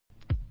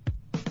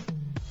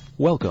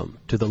Welcome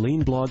to the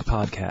Lean Blog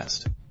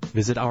Podcast.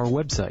 Visit our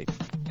website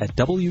at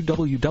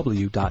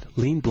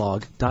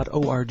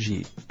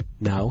www.leanblog.org.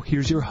 Now,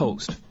 here's your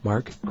host,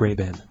 Mark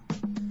Graban.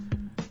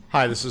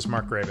 Hi, this is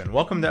Mark Graban.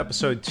 Welcome to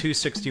episode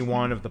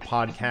 261 of the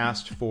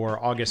podcast for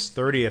August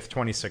 30th,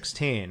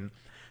 2016.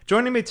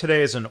 Joining me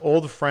today is an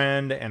old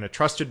friend and a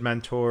trusted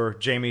mentor,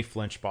 Jamie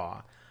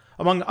Flinchbaugh.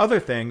 Among other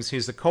things,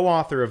 he's the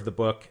co-author of the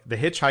book, The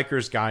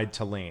Hitchhiker's Guide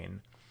to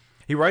Lean.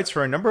 He writes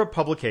for a number of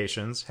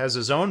publications, has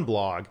his own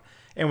blog,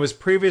 and was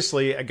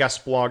previously a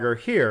guest blogger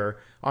here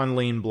on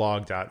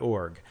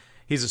leanblog.org.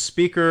 He's a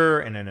speaker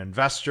and an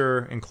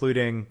investor,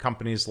 including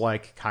companies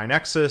like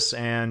KaiNexus,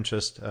 and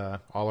just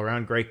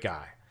all-around great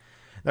guy.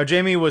 Now,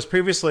 Jamie was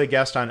previously a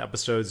guest on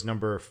episodes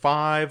number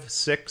 5,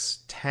 6,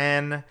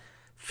 10,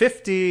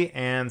 50,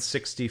 and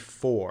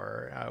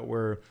 64.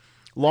 We're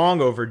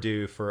long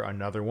overdue for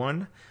another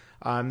one.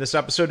 This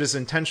episode is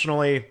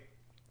intentionally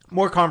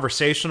more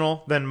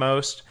conversational than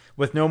most,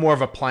 with no more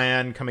of a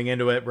plan coming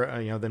into it,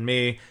 than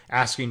me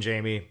asking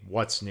Jamie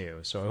what's new.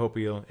 So I hope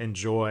you'll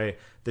enjoy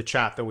the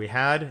chat that we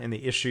had and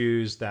the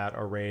issues that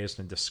are raised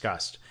and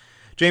discussed.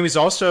 Jamie's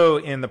also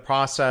in the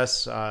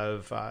process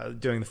of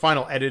doing the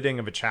final editing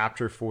of a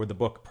chapter for the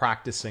book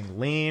Practicing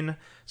Lean,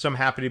 so I'm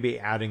happy to be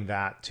adding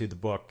that to the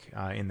book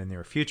in the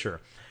near future.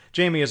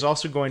 Jamie is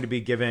also going to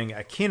be giving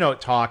a keynote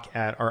talk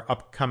at our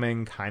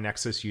upcoming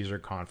KaiNexus user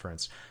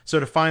conference. So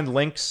to find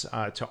links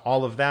to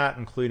all of that,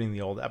 including the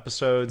old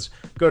episodes,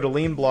 go to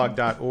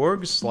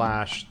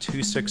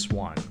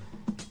leanblog.org/261.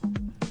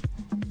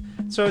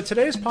 So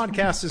today's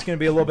podcast is going to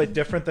be a little bit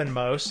different than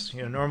most.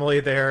 Normally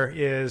there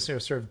is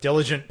sort of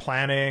diligent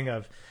planning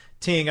of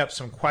teeing up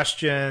some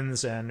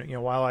questions, and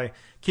while I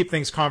keep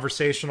things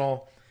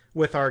conversational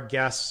with our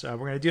guests, we're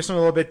going to do something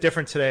a little bit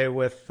different today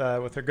with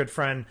our good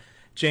friend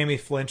Jamie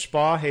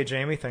Flinchbaugh. Hey,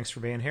 Jamie, thanks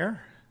for being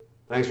here.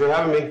 Thanks for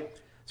having me.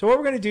 So what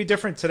we're going to do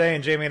different today,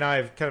 and Jamie and I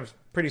have kind of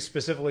pretty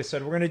specifically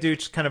said, we're going to do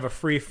just kind of a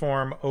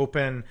free-form,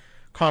 open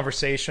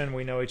conversation.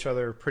 We know each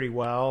other pretty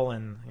well,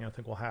 and I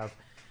think we'll have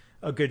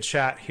a good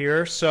chat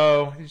here.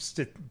 So just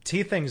to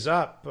tee things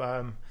up,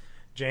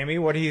 Jamie,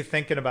 what are you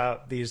thinking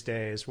about these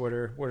days? What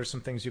are some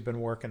things you've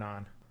been working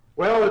on?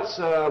 Well,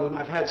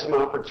 I've had some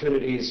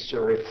opportunities to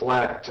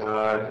reflect.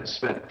 I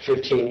spent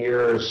 15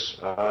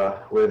 years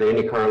with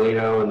Andy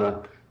Carlino in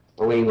the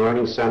Lean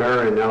Learning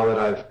Center, and now that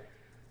I've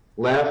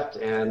left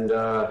and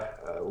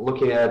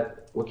looking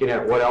at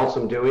what else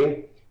I'm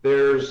doing,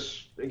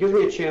 it gives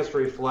me a chance to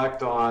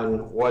reflect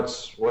on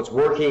what's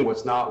working,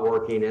 what's not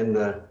working in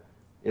the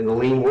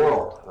Lean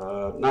world.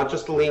 Not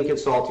just the Lean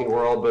consulting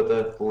world, but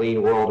the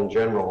Lean world in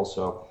general.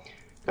 So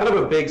kind of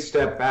a big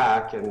step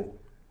back and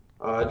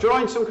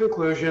drawing some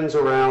conclusions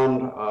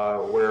around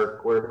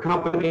where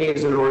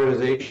companies and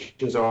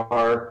organizations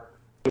are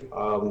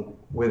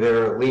with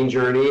their Lean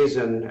journeys,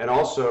 and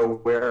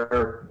also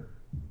where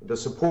the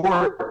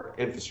support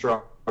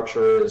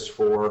infrastructure is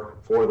for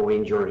the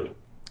Lean journey.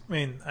 I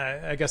mean,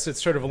 I guess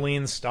it's sort of a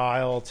Lean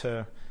style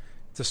to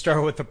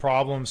start with the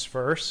problems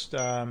first.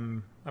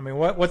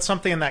 What's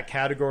something in that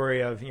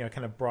category of,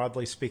 kind of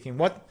broadly speaking,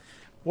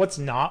 what's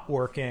not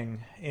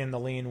working in the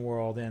Lean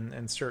world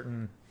in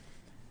certain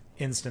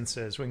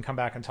instances? We can come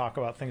back and talk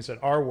about things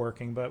that are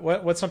working, but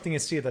what's something you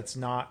see that's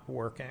not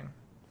working?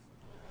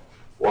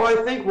 Well, I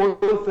think one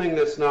thing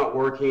that's not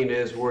working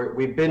is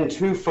we've been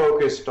too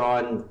focused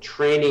on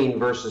training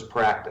versus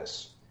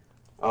practice.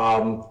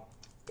 And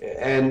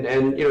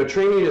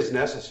training is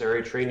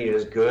necessary. Training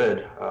is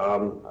good.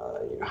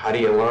 How do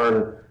you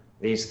learn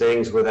these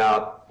things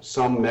without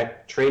some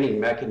training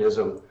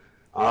mechanism?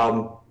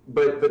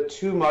 But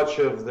too much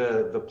of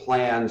the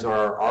plans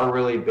are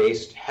really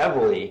based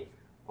heavily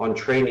on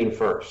training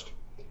first.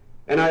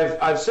 And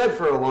I've said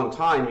for a long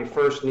time, you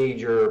first need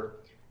your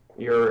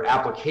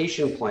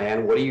application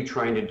plan. What are you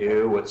trying to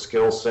do? What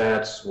skill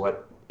sets?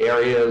 What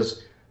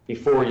areas?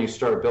 Before you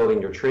start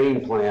building your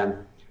training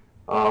plan.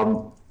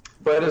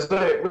 But as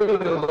I really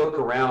look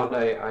around,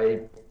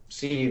 I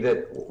see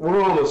that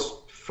we're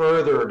almost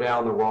further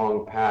down the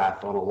wrong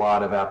path on a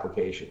lot of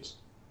applications.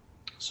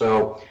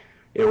 So,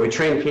 we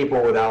train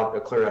people without a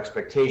clear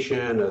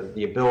expectation,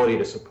 the ability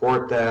to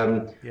support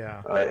them.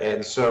 Yeah.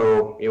 And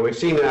so, we've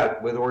seen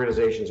that with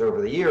organizations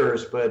over the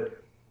years,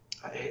 but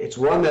it's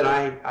one that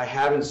I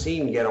haven't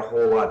seen get a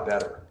whole lot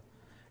better.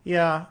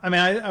 Yeah.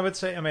 I would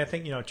say, I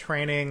think,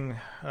 training,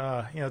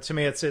 to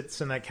me,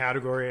 it's in that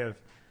category of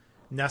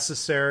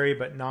necessary,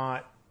 but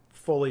not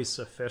fully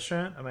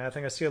sufficient. I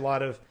think I see a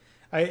lot of,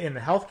 in the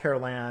healthcare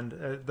land,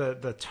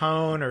 the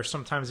tone, or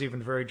sometimes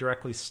even very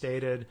directly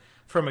stated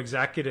from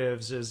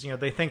executives, is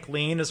they think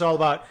Lean is all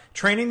about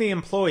training the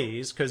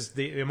employees, because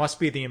it must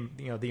be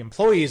the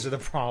employees are the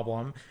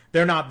problem.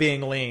 They're not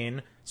being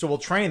Lean, so we'll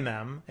train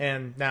them,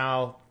 and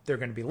now they're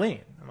going to be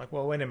Lean. I'm like,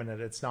 well, wait a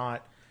minute, it's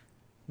not.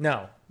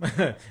 No,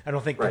 I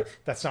don't think right.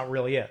 That's not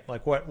really it.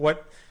 Like what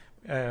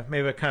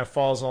maybe it kind of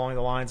falls along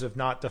the lines of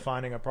not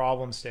defining a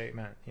problem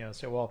statement.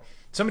 Say, well,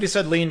 somebody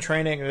said Lean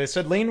training. They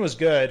said Lean was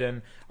good,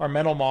 and our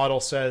mental model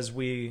says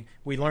we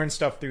learn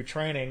stuff through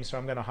training, so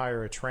I'm going to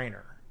hire a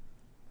trainer.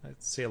 I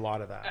see a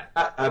lot of that.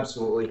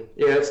 Absolutely.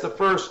 Yeah, it's the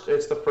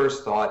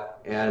first thought,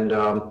 and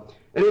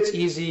it's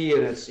easy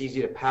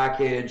to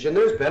package, and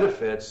there's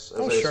benefits,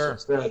 as Sure.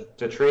 said,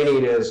 to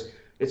training. Is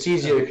it's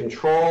easy to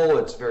control,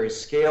 it's very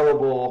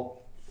scalable.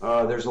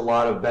 There's a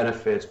lot of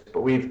benefits,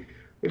 but we've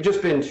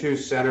just been too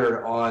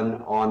centered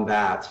on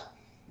that.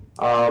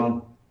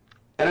 And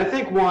I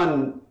think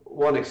one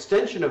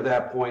extension of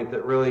that point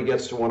that really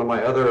gets to one of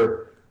my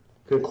other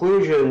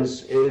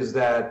conclusions is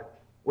that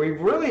we've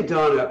really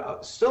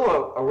done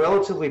still a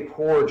relatively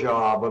poor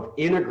job of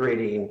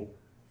integrating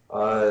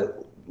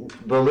the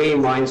lean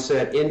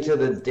mindset into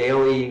the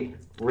daily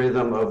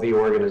rhythm of the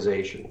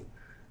organization.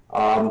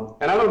 And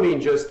I don't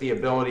mean just the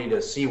ability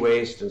to see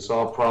waste and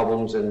solve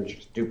problems and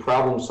do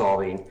problem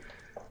solving,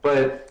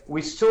 but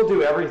we still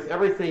do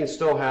everything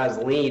still has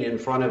lean in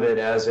front of it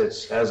as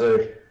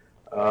a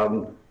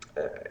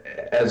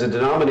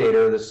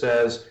denominator that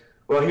says,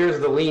 well, here's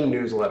the lean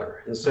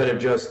newsletter instead of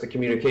just the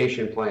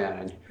communication plan,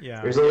 and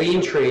here's a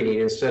lean training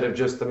instead of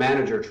just the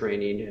manager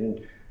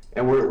training,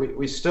 and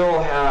we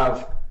still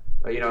have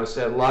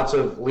said lots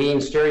of lean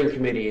steering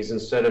committees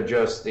instead of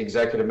just the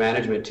executive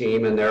management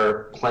team and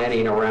their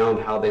planning around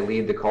how they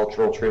lead the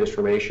cultural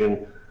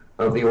transformation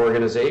of the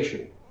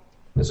organization.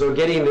 And so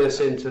getting this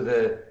into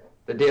the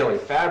daily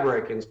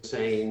fabric and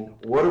saying,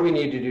 what do we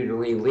need to do to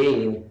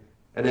lean,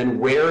 and then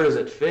where does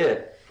it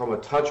fit from a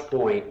touch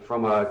point,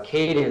 from a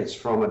cadence,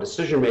 from a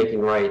decision-making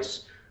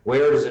rights,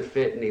 where does it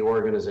fit in the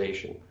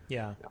organization?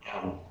 Yeah.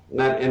 And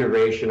that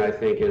integration, I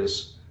think,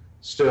 is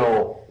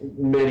still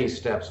many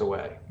steps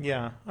away.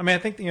 Yeah. I mean, I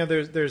think,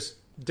 there's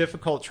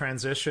difficult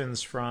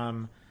transitions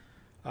from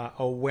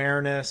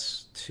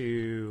awareness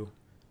to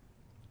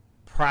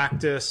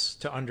practice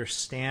to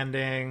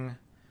understanding,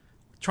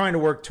 trying to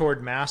work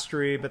toward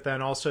mastery, but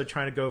then also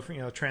trying to go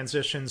for,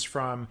 transitions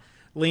from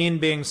lean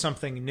being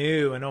something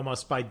new and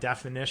almost by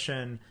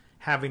definition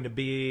having to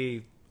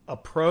be a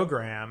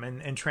program,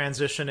 and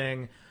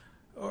transitioning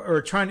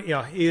or trying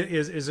to,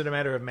 is it a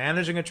matter of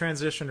managing a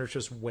transition or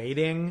just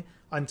waiting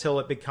until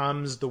it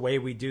becomes the way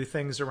we do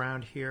things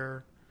around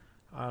here?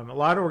 A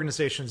lot of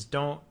organizations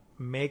don't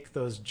make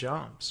those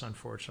jumps,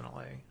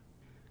 unfortunately.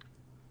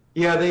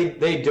 Yeah,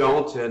 they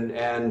don't,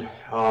 and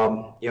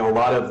a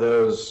lot of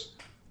those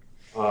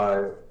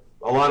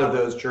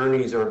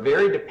journeys are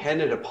very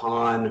dependent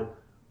upon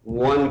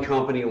one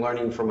company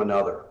learning from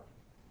another.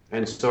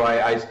 And so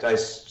I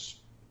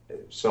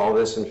saw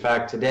this, in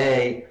fact,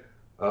 today,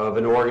 of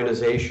an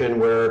organization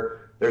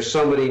where there's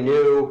somebody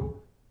new,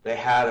 they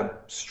had a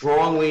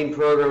strong lean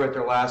program at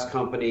their last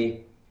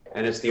company,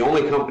 and it's the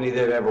only company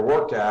they've ever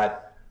worked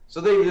at. So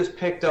they just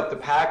picked up the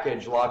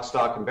package, lock,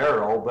 stock, and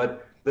barrel,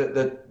 but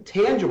the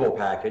tangible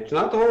package,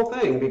 not the whole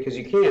thing, because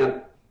you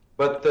can't,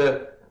 but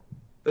the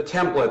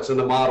templates and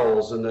the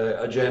models and the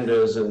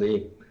agendas and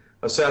the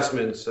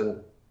assessments,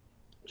 and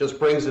just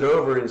brings it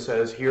over and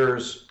says,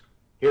 here's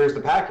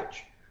the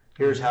package,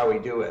 here's how we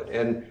do it,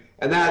 and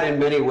that in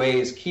many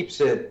ways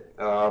keeps it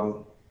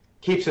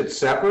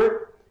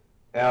separate.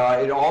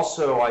 It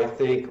also, I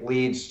think,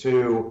 leads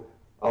to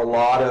a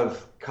lot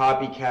of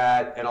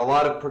copycat and a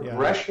lot of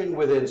progression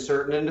within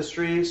certain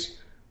industries,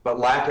 but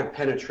lack of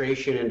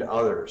penetration into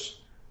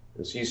others.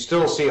 And so you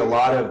still see a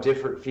lot of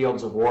different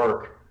fields of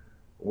work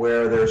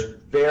where there's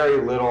very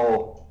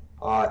little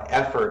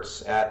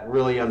efforts at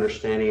really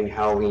understanding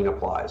how lean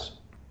applies.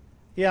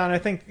 Yeah, and I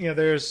think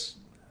there's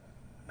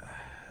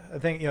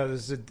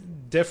a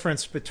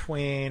difference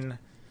between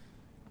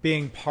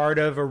being part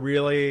of a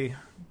really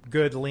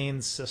good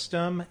lean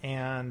system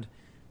and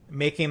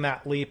making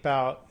that leap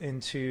out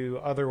into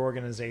other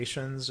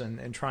organizations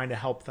and trying to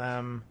help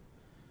them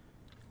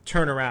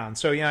turn around.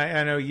 So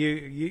I know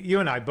you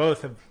and I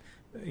both have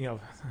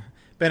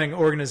been in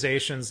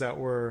organizations that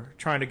were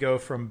trying to go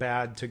from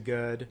bad to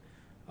good.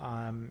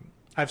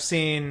 I've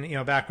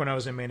seen, back when I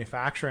was in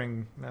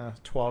manufacturing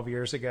 12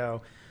 years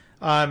ago,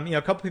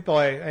 a couple people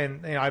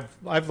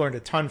I've learned a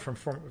ton from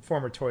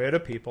former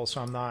Toyota people,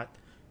 so I'm not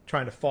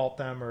trying to fault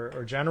them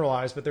or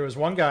generalize, but there was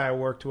one guy I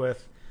worked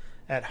with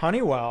at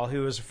Honeywell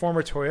who was a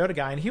former Toyota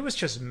guy, and he was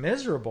just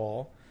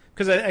miserable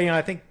because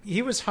I think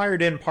he was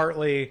hired in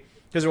partly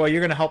because, well,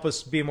 you're going to help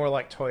us be more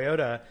like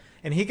Toyota,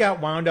 and he got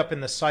wound up in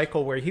the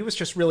cycle where he was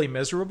just really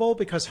miserable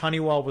because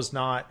Honeywell was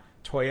not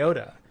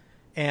Toyota,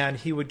 and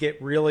he would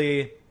get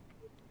really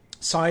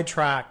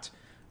sidetracked,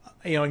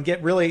 and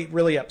get really,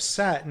 really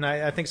upset. And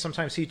I think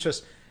sometimes he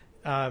just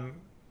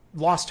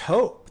lost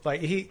hope.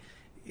 Like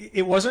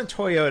it wasn't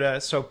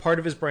Toyota, so part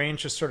of his brain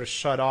just sort of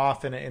shut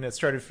off, and it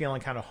started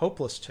feeling kind of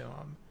hopeless to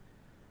him.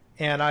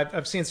 And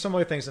I've seen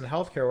similar things in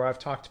healthcare where I've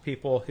talked to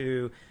people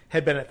who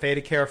had been at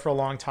ThedaCare for a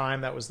long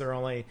time. That was their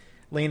only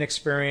lean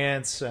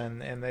experience,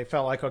 and they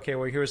felt like, okay,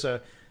 well, here's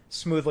a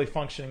smoothly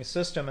functioning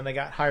system, and they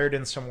got hired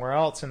in somewhere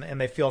else, and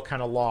they feel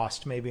kind of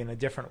lost, maybe in a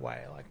different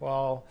way. Like,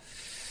 well,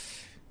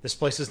 this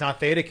place is not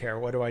ThedaCare.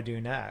 What do I do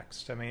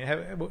next? I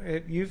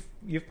mean,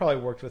 you've probably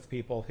worked with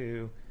people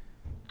who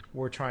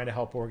were trying to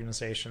help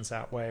organizations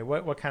that way.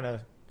 What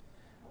have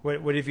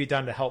you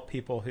done to help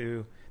people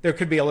who there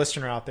could be a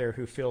listener out there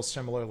who feels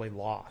similarly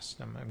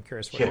lost. I'm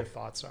curious what your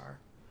thoughts are.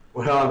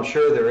 Well, I'm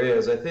sure there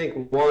is. I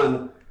think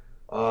one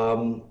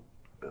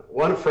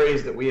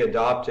phrase that we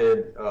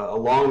adopted a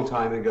long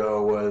time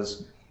ago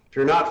was, if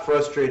you're not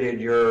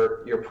frustrated,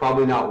 you're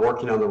probably not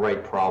working on the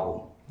right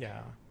problem.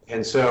 Yeah.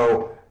 And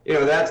so,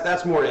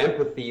 that's more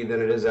empathy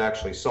than it is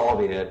actually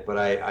solving it. But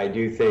I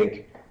do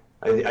think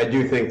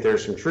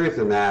there's some truth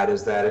in that,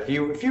 is that if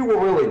you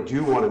really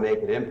do want to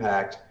make an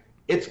impact,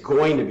 it's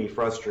going to be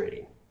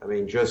frustrating. I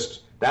mean,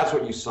 that's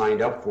what you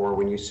signed up for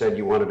when you said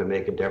you wanted to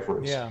make a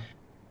difference. Yeah.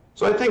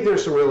 So I think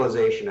there's some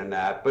realization in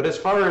that. But as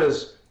far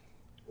as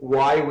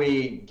why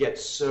we get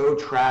so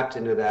trapped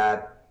into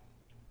that,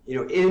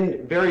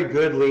 in very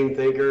good lean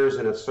thinkers,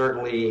 and it's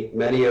certainly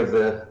many of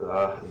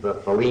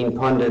the lean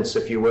pundits,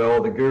 if you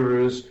will, the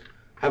gurus,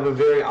 have a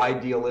very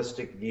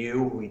idealistic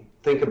view. We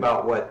think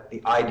about what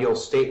the ideal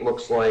state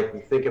looks like. We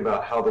think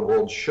about how the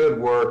world should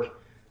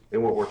work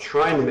and what we're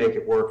trying to make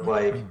it work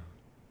like,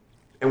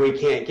 and we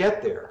can't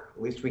get there.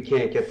 At least we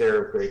can't get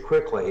there very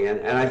quickly.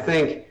 And I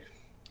think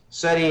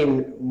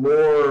setting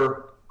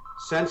more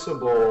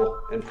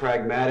sensible and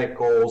pragmatic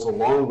goals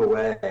along the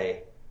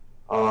way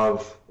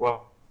of,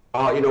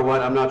 you know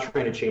what, I'm not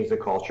trying to change the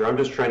culture. I'm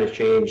just trying to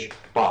change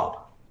Bob.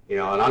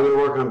 And I'm going to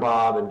work on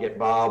Bob and get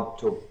Bob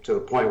to the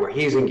point where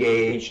he's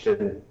engaged,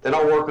 and then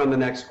I'll work on the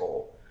next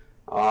goal.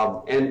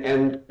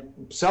 And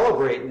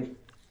celebrate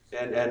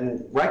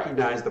and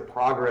recognize the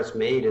progress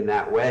made in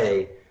that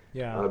way,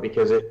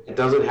 because it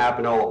doesn't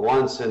happen all at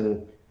once.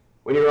 And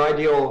when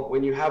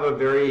you have a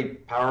very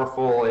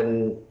powerful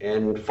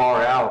and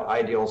far out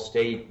ideal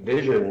state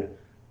vision,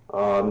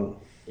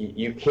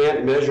 you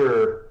can't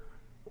measure.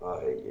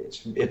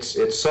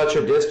 It's such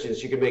a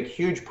distance. You can make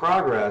huge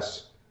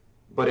progress,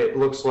 but it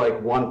looks like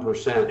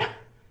 1%,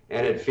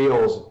 and it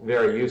feels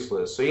very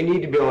useless. So you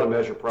need to be able to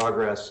measure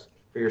progress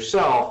for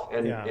yourself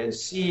and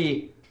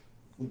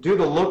do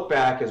the look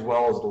back as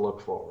well as the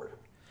look forward.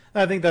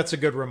 I think that's a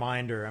good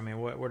reminder. I mean,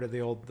 what are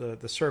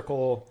the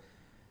circle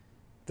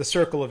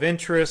of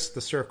interest,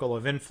 the circle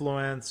of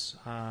influence?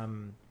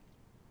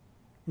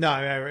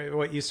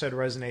 What you said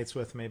resonates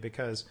with me,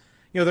 because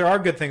there are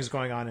good things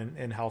going on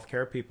in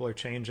healthcare. People are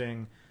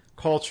changing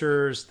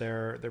cultures.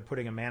 They're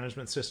putting a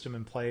management system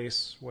in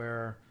place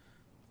where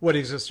what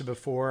existed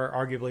before,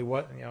 arguably,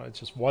 it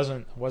just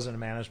wasn't a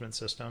management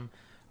system.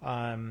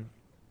 And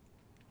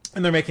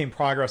they're making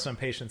progress on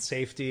patient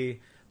safety.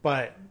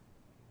 But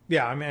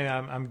yeah, I mean,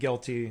 I'm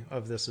guilty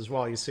of this as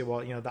well. You see,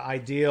 the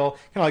ideal,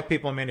 kind of like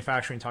people in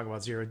manufacturing talk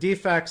about zero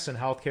defects. In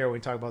healthcare, we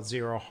talk about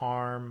zero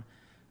harm.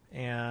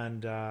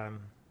 And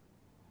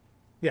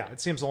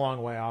it seems a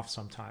long way off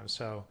sometimes.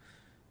 So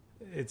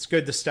it's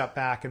good to step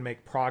back and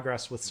make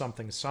progress with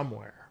something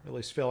somewhere. At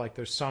least feel like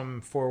there's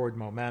some forward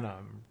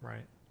momentum,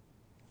 right?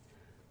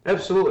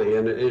 Absolutely.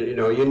 And,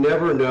 you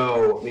never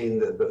know. I mean,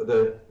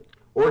 the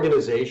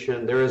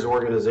organization, there is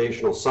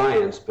organizational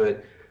science,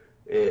 but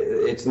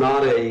it's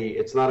not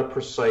a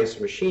precise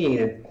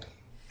machine,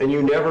 and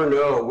you never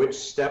know which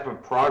step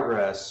of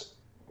progress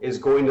is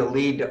going to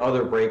lead to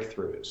other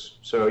breakthroughs.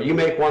 So you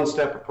make one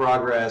step of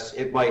progress,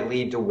 it might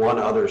lead to one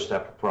other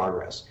step of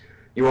progress.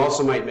 You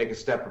also might make a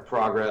step of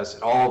progress,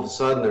 and all of a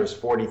sudden there's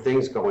 40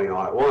 things going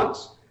on at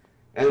once.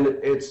 And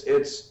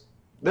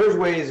there's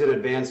ways in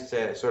advance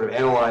to sort of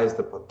analyze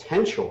the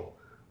potential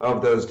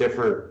of those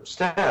different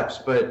steps,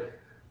 but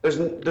there's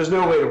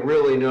no way to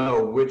really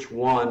know which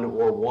one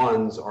or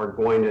ones are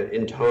going to,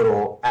 in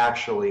total,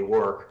 actually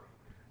work.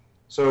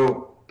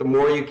 So the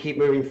more you keep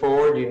moving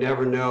forward, you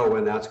never know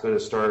when that's going to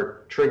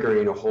start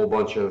triggering a whole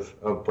bunch of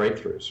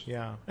breakthroughs.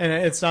 Yeah, and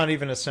it's not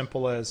even as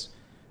simple as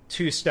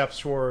 2 steps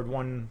forward,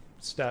 1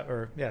 step,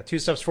 or 2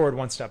 steps forward,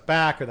 1 step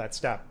back, or that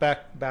step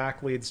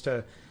back leads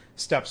to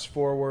steps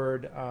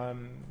forward.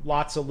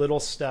 Lots of little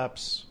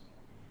steps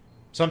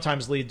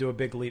sometimes lead to a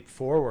big leap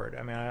forward.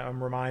 I mean,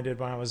 I'm reminded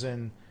when I was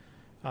in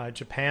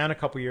Japan a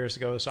couple years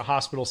ago, as a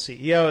hospital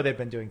CEO, they've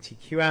been doing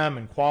TQM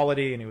and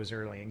quality, and he was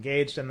really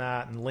engaged in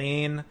that. And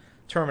lean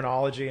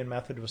terminology and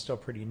method was still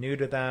pretty new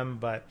to them,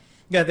 but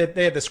yeah,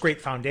 they had this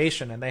great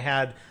foundation, and they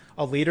had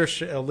a leader, a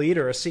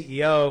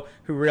CEO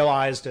who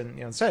realized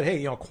and said,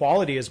 "Hey,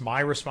 quality is my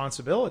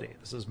responsibility.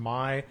 This is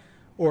my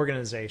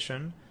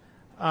organization."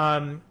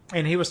 And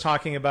he was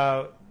talking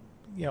about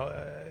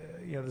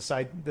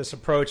this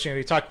approach.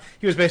 He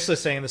was basically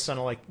saying this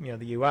sounded like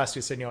the U.S.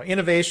 He said,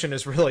 innovation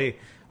is really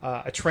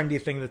a trendy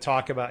thing to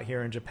talk about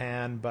here in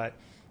Japan, but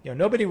you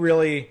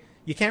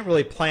can't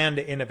really plan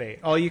to innovate.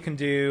 All you can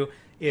do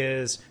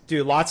is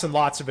do lots and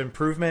lots of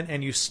improvement,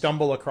 and you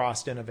stumble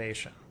across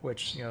innovation,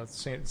 which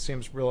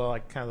seems really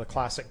like kind of the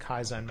classic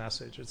Kaizen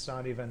message. It's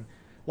not even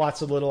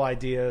lots of little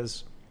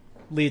ideas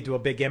lead to a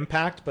big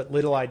impact, but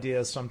little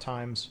ideas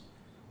sometimes,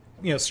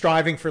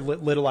 striving for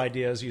little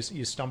ideas,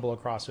 you stumble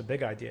across a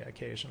big idea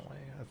occasionally.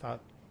 I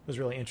thought it was a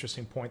really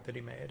interesting point that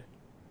he made.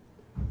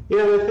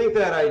 Yeah, and I think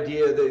that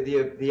idea,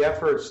 the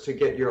efforts to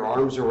get your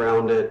arms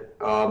around it,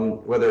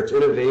 whether it's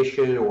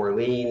innovation or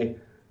lean,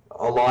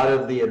 a lot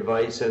of the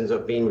advice ends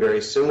up being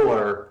very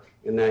similar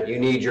in that you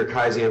need your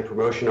Kaizen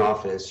promotion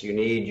office, you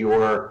need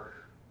your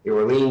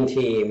your lean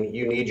team,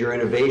 you need your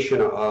innovation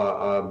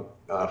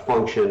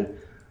function,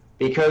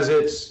 because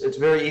it's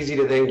very easy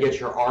to then get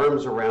your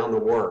arms around the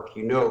work.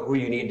 You know who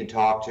you need to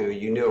talk to,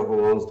 you know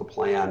who owns the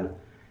plan.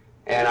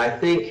 And I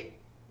think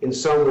in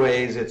some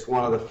ways it's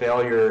one of the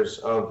failures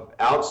of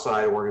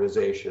outside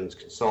organizations,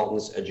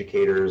 consultants,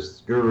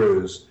 educators,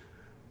 gurus,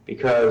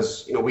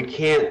 because we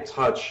can't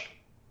touch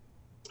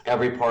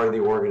every part of the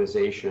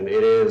organization.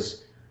 It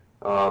is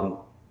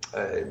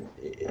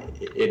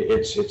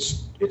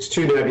it's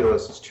too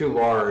nebulous, it's too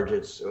large,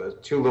 it's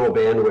too little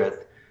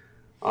bandwidth.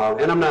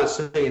 And I'm not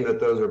saying that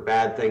those are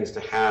bad things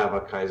to have,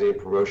 a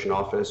Kaizen promotion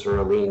office or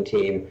a lean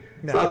team.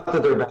 No. It's not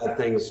that they're bad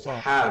things to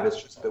have,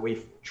 it's just that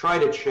we try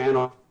to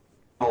channel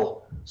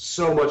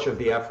so much of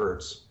the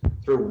efforts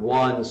through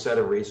one set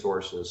of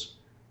resources.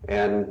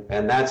 And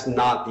that's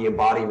not the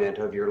embodiment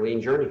of your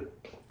lean journey.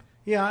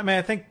 Yeah, I mean,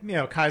 I think,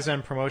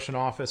 Kaizen promotion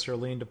office or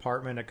lean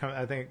department,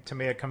 I think to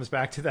me it comes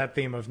back to that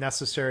theme of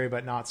necessary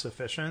but not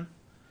sufficient,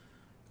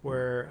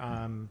 where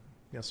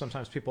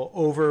sometimes people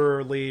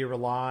overly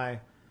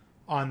rely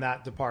on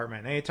that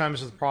department. Anytime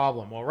there's a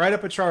problem, well, write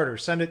up a charter,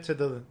 send it to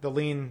the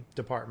lean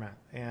department,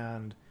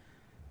 and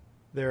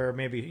they're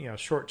maybe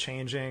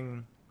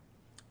shortchanging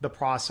the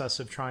process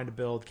of trying to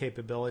build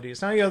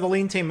capabilities. Now, the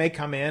lean team may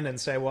come in and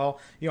say, well,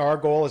 our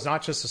goal is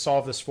not just to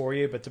solve this for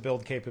you, but to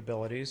build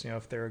capabilities.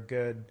 If they're a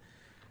good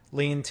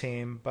lean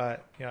team,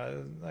 but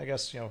I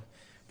guess if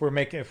we're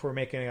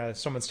making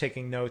someone's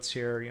taking notes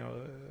here,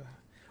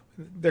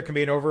 there can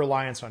be an over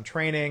reliance on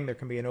training. There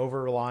can be an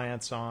over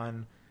reliance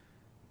on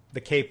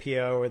the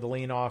KPO or the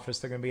lean office.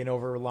 There can be an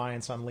over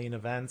reliance on lean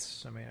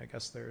events. I mean, I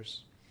guess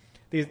there's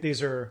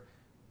these are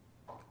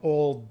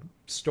old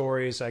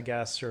stories, I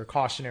guess, or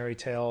cautionary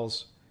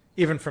tales,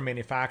 even from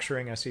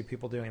manufacturing. I see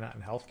people doing that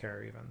in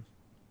healthcare, even.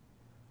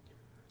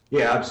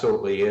 Yeah,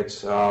 absolutely.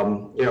 It's they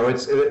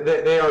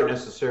aren't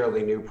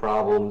necessarily new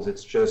problems.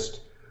 It's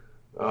just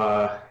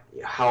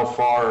how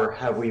far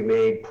have we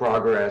made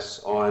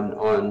progress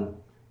on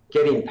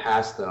getting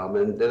past them,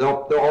 and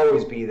they'll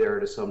always be there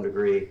to some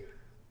degree.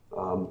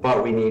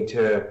 But we need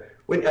to.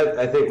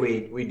 I think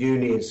we do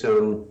need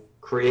some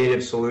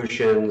creative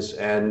solutions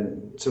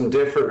and some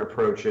different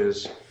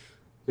approaches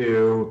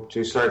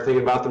to start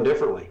thinking about them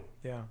differently.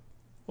 Yeah.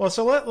 Well,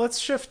 so let's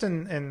shift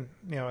and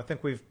I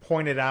think we've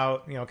pointed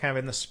out, kind of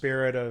in the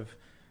spirit of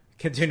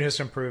continuous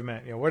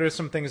improvement, what are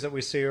some things that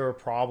we see are a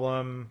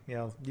problem,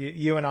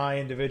 you and I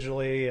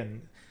individually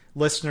and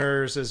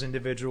listeners as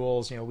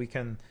individuals, we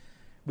can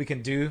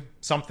do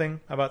something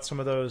about some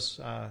of those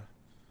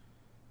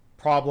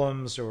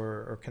problems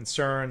or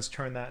concerns,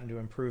 turn that into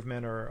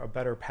improvement or a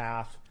better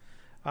path.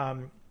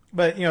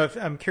 But if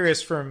I'm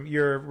curious from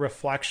your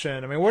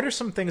reflection, I mean, what are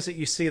some things that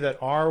you see that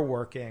are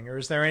working, or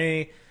is there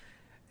any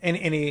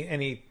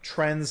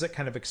trends that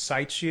kind of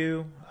excite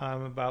you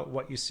about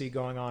what you see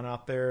going on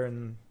out there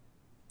in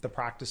the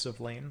practice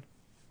of lean?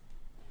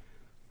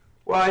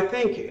 Well, I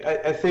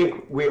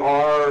think we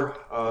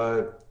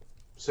are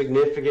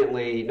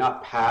significantly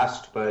not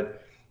past,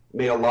 but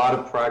made a lot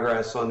of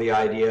progress on the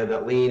idea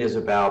that lean is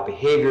about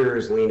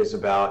behaviors, lean is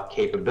about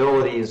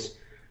capabilities,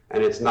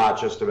 and it's not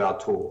just about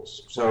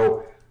tools.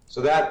 So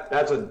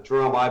that's a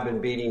drum I've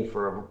been beating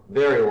for a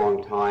very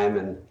long time,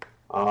 and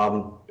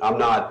I'm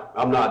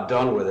not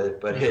done with it,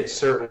 but it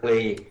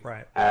certainly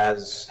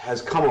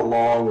has come a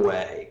long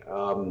way.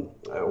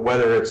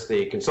 Whether it's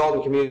the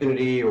consultant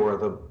community or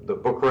the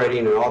book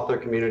writing and author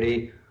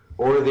community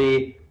or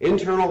the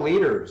internal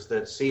leaders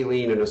that see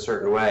lean in a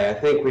certain way, I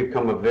think we've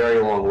come a very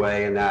long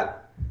way in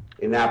that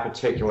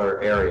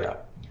particular area.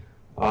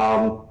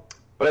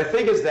 But I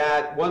think is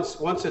that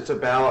once it's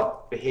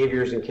about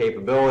behaviors and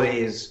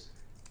capabilities,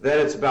 then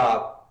it's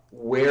about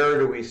where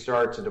do we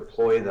start to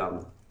deploy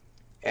them,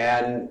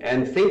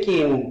 and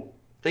thinking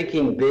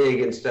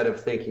big instead of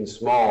thinking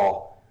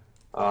small.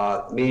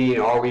 Meaning,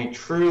 are we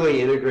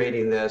truly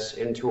integrating this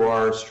into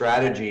our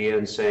strategy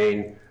and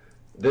saying,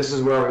 this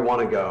is where we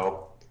want to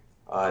go,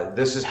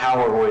 this is how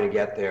we're going to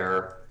get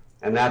there,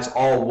 and that's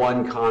all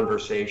one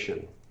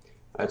conversation.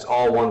 That's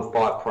all one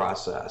thought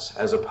process,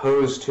 as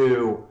opposed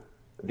to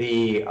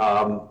the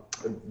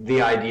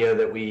idea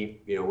that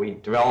we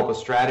develop a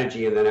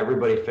strategy and then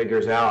everybody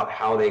figures out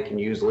how they can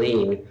use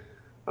lean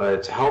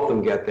to help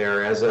them get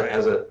there as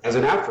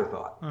an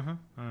afterthought.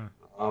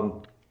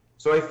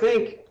 So I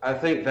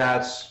think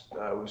that's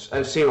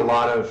I've seen a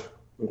lot of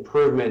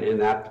improvement in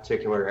that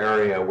particular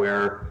area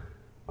where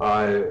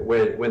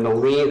when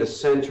the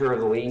center of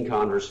the lean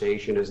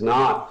conversation is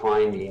not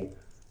finding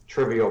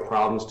trivial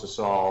problems to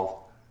solve,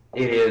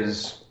 it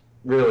is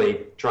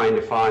really trying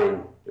to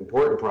find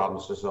important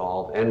problems to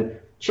solve and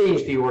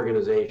change the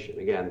organization.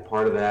 Again,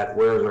 part of that,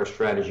 where is our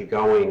strategy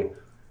going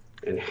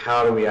and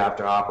how do we have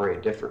to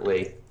operate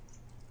differently?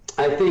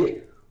 I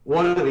think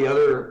one of the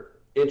other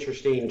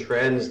interesting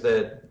trends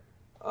that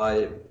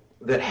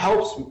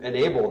helps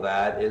enable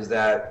that is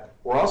that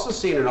we're also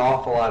seeing an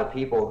awful lot of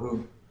people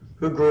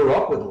who grew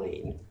up with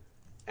lean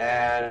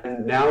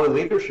and now in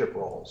leadership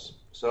roles.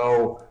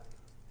 So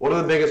one of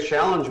the biggest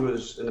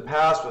challenges in the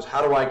past was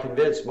how do I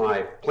convince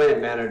my plant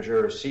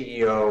manager,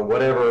 CEO,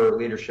 whatever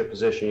leadership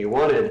position you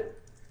wanted.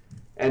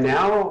 And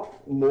now,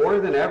 more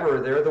than ever,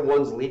 they're the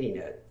ones leading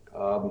it.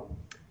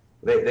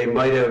 They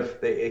might have,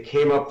 it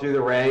came up through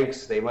the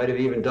ranks, they might have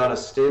even done a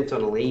stint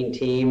on a lean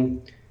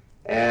team,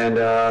 and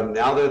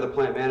now they're the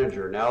plant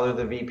manager, now they're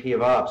the VP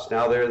of Ops,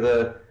 now they're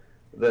the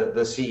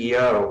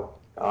CEO.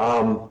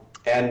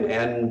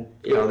 And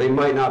you know, they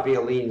might not be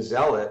a lean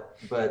zealot,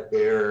 but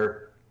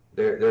they're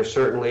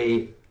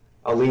certainly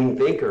a lean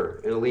thinker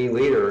and a lean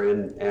leader,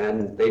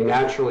 and they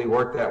naturally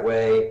work that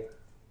way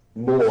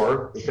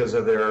more because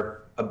of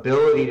their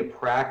ability to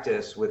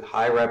practice with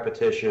high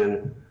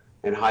repetition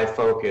and high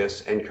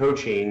focus and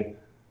coaching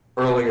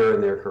earlier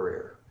in their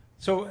career.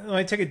 So let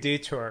me take a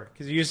detour,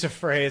 because you used a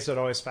phrase that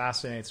always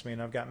fascinates me,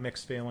 and I've got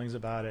mixed feelings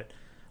about it.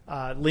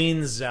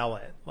 Lean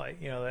zealot,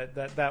 like, you know,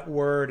 that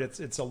word,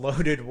 it's a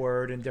loaded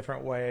word in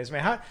different ways. I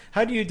mean,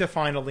 how do you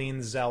define a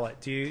lean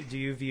zealot? Do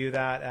you view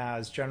that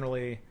as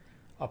generally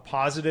a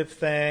positive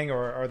thing,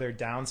 or are there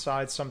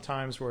downsides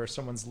sometimes where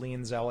someone's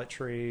lean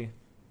zealotry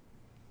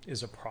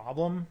is a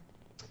problem?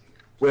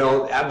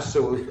 Well,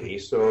 absolutely.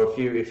 So if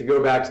you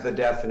go back to the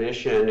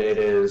definition, it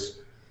is,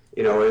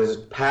 you know, is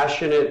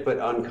passionate but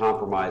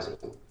uncompromising,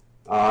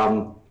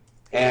 and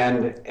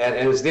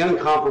it's the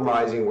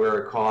uncompromising where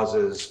it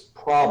causes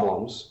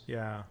problems.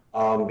 Yeah.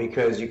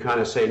 Because you kind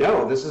of say,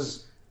 no,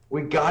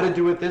 we got to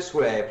do it this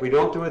way. If we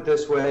don't do it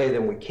this way,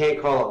 then we can't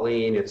call it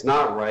lean. It's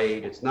not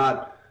right. It's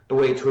not the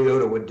way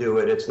Toyota would do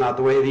it. It's not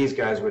the way these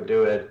guys would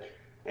do it.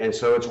 And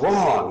so it's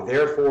wrong,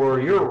 therefore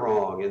you're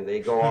wrong, and they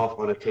go off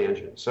on a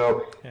tangent.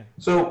 So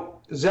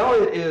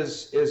zealot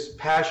is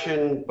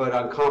passion, but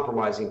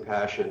uncompromising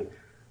passion.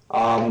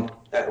 One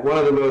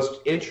of the most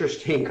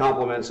interesting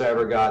compliments I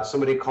ever got,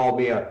 somebody called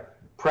me a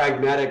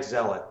pragmatic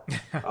zealot,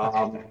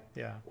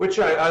 Yeah. which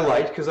I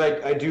liked, because I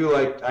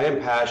am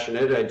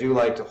passionate. I do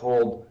like to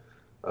hold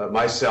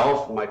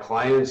myself, my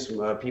clients,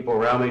 people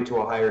around me to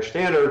a higher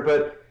standard,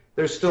 but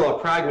there's still a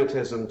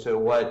pragmatism to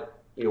what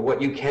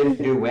you can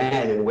do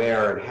when and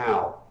where and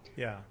how.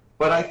 Yeah.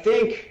 But I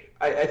think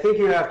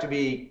you have to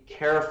be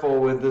careful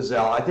with the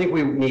zeal. I think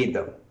we need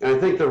them. And I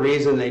think the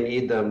reason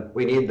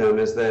we need them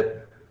is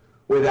that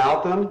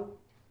without them,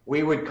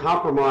 we would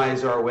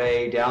compromise our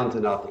way down to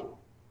nothing.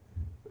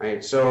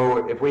 Right?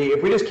 So if we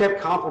just kept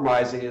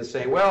compromising and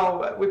saying,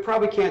 well, we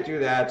probably can't do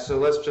that, so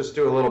let's just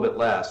do a little bit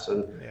less.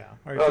 And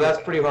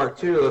that's pretty hard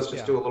too. Let's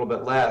just do a little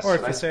bit less. Or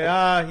if you say,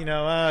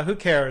 who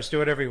cares? Do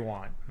whatever you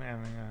want. I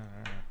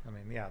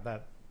mean,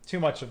 that too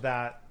much of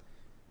that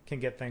can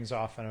get things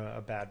off on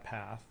a bad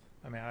path.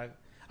 I mean,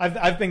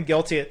 I've been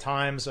guilty at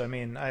times. I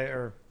mean,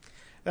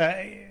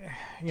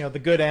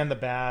 the good and the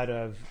bad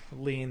of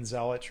lean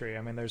zealotry.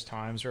 I mean, there's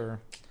times where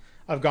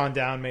I've gone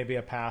down maybe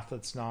a path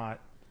that's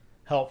not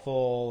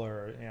helpful,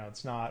 or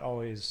it's not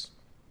always,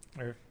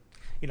 or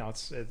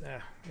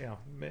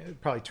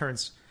it probably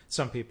turns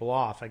some people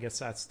off. I guess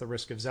that's the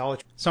risk of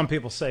zealotry. Some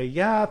people say,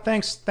 yeah,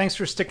 thanks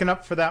for sticking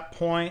up for that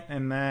point,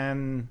 and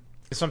then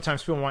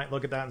sometimes people might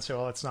look at that and say,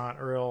 well, that's not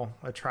a real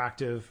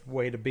attractive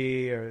way to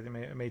be, or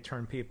it may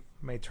turn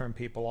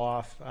people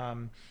off.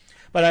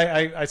 But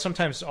I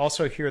sometimes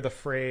also hear the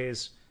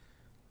phrase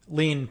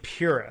lean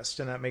purist,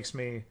 and that makes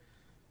me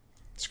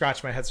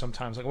scratch my head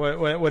sometimes. Like,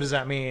 what does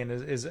that mean?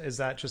 Is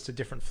that just a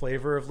different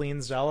flavor of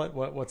lean zealot?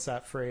 What's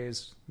that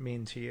phrase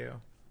mean to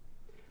you?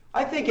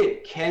 I think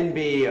it can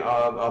be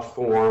a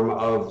form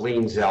of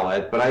lean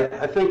zealot, but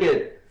I think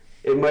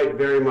it might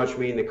very much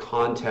mean the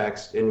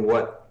context in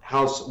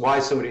why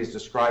somebody's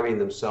describing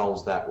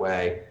themselves that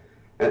way.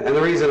 And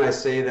the reason I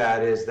say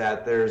that is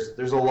that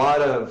there's a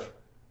lot of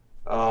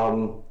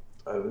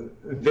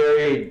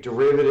very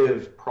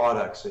derivative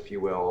products, if you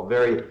will,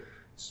 very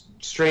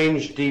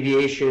strange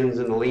deviations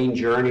in the lean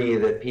journey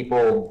that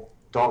people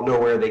don't know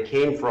where they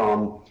came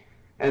from.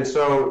 And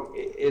so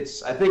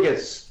I think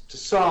to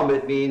some,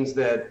 it means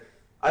that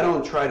I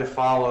don't try to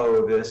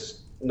follow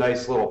this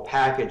nice little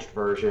packaged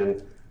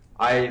version.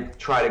 I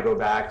try to go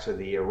back to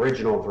the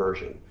original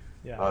version,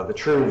 the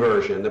true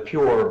version, the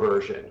pure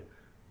version.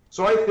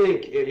 So I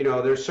think,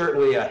 there's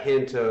certainly a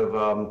hint of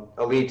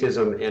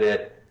elitism in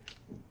it,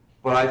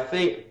 but I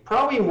think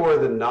probably more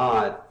than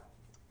not,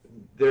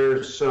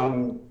 there's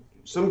some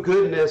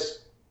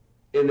goodness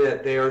in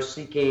that they are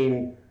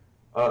seeking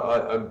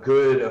a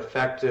good,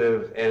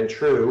 effective, and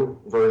true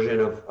version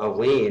of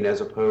lean,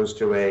 as opposed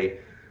to a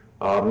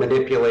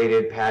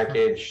manipulated,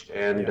 packaged,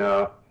 and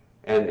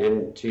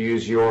to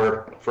use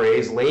your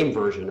phrase, lame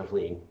version of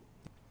lean.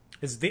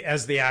 As the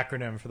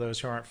acronym, for those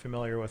who aren't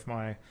familiar with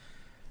my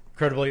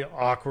incredibly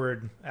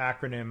awkward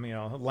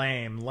acronym,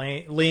 LAME.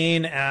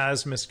 Lean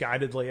as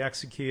misguidedly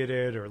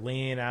executed, or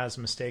lean as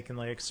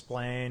mistakenly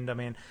explained. I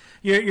mean,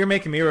 you're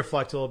making me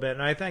reflect a little bit,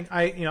 and I think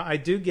I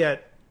do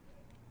get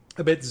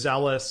a bit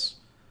zealous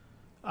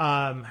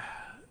when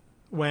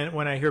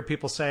I hear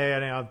people say,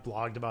 and I've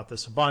blogged about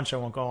this a bunch, I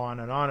won't go on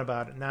and on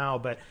about it now,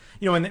 but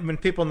when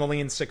people in the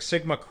Lean Six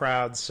Sigma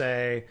crowd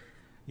say,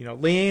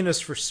 lean is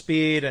for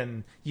speed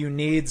and you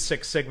need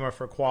Six Sigma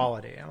for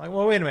quality. I'm like,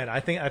 well, wait a minute. I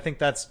think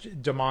that's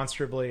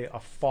demonstrably a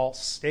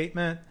false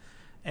statement.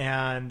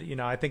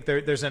 And, I think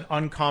there's an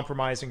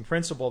uncompromising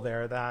principle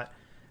there that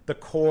the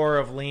core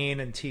of lean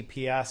and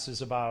TPS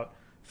is about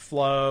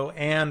flow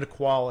and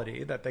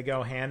quality, that they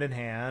go hand in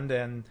hand.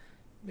 And,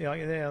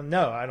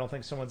 no, I don't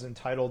think someone's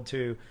entitled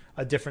to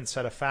a different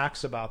set of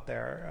facts about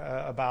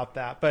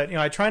that. But,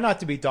 I try not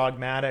to be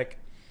dogmatic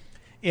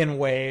in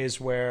ways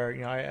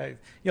where,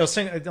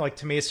 like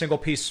to me, a single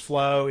piece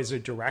flow is a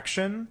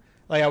direction.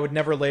 Like I would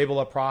never label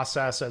a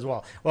process as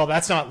well,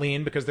 that's not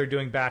lean because they're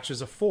doing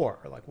batches of 4.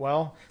 Like,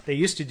 well, they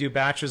used to do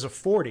batches of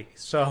 40.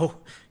 So,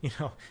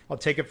 I'll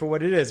take it for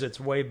what it is. It's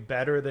way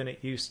better than it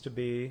used to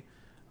be.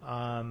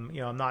 I'm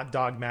not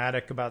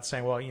dogmatic about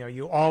saying,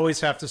 you always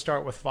have to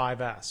start with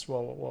 5S.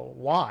 Well,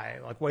 why?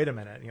 Like, wait a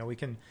minute,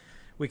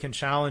 we can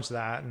challenge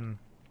that. And,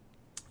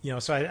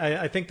 so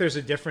I think there's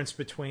a difference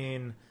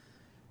between,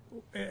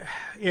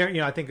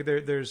 I think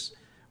there's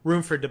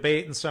room for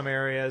debate in some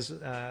areas.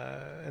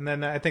 And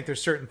then I think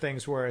there's certain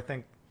things where I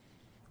think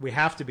we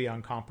have to be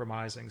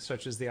uncompromising,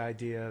 such as the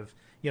idea of,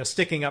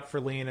 sticking up for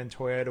lean and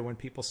Toyota when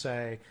people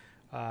say,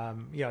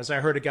 as I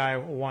heard a guy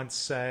once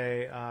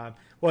say,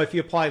 well, if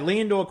you apply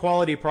lean to a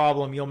quality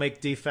problem, you'll make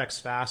defects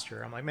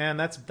faster. I'm like, man,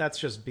 that's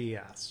just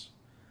BS.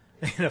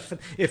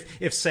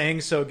 If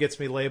saying so gets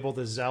me labeled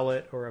a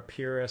zealot or a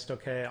purist,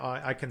 okay,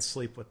 I can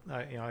sleep with,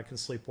 I can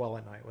sleep well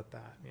at night with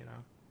that,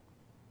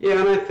 Yeah,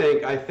 and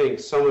I think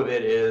some of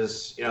it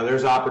is,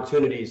 there's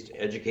opportunities to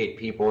educate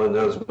people in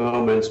those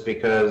moments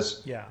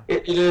because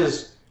it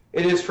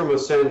is from a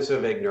sense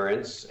of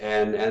ignorance,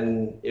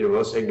 and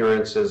most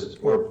ignorance is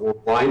we're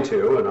blind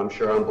to, and I'm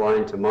sure I'm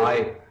blind to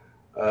my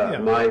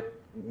my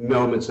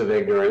moments of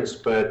ignorance.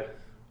 But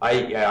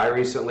I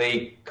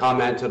recently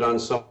commented on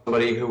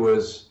somebody who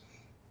was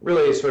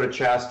really sort of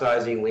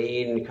chastising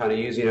lean, kind of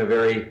using a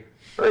very,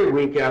 very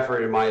weak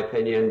effort, in my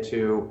opinion,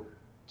 to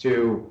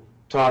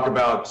talk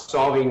about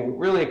solving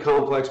really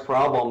complex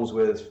problems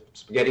with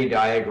spaghetti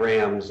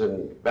diagrams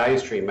and value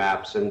stream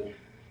maps, and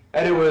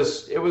it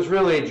was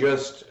really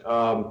just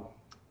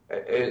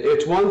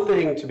it's one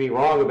thing to be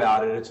wrong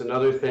about it. It's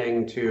another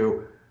thing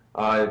to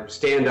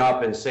stand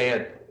up and say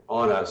it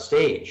on a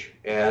stage.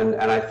 And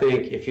I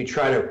think if you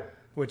try to,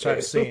 which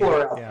I've seen,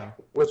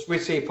 which we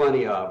see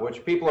plenty of,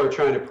 which people are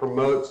trying to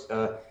promote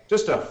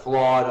just a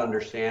flawed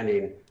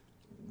understanding,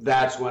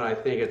 that's when I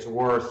think it's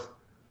worth.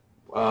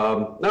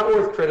 Not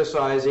worth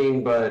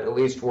criticizing, but at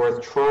least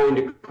worth trying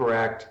to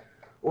correct,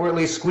 or at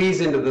least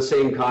squeeze into the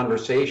same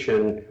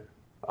conversation,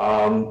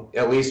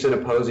 at least an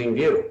opposing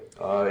view.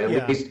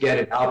 At least get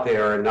it out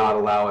there and not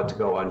allow it to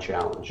go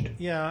unchallenged.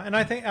 Yeah, and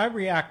I think I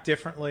react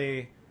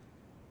differently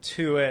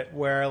to it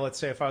where, let's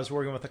say, if I was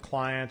working with a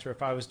client or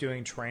if I was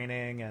doing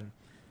training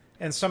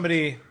and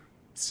somebody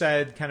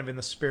said kind of in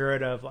the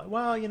spirit of like,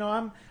 well,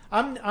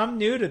 I'm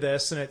new to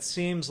this and it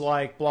seems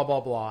like blah,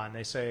 blah, blah. And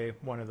they say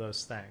one of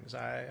those things.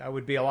 I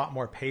would be a lot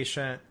more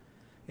patient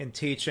in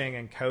teaching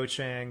and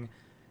coaching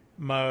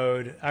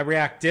mode. I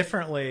react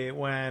differently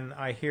when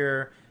I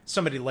hear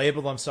somebody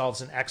label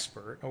themselves an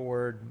expert, a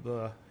word,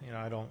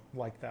 I don't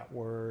like that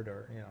word,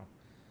 or,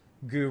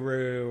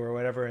 guru or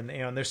whatever.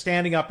 And they're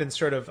standing up in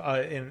sort of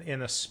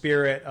in a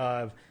spirit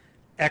of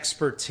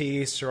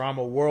expertise, or I'm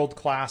a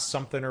world-class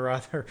something or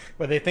other,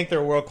 where they think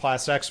they're a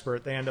world-class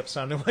expert, they end up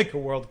sounding like a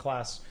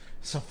world-class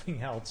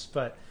something else.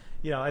 But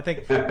I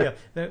think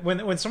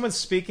when someone's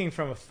speaking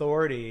from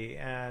authority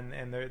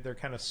and they're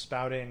kind of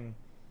spouting,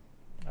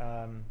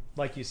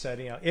 like you said,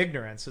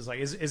 ignorance is like,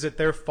 is it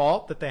their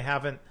fault that they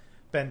haven't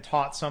been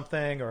taught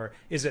something, or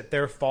is it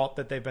their fault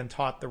that they've been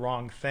taught the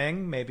wrong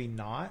thing? Maybe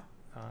not.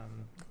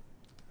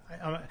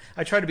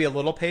 I try to be a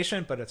little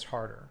patient, but it's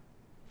harder.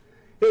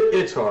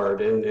 It's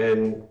hard, and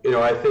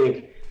I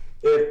think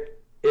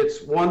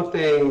it's one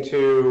thing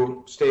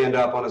to stand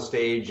up on a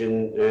stage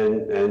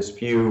and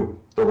spew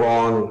the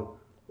wrong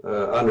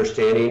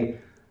understanding,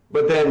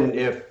 but then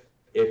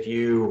if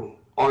you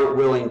aren't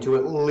willing to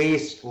at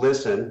least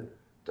listen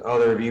to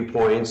other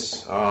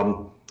viewpoints,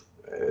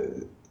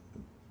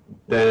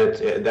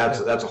 then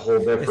that's a whole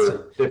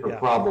different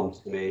problem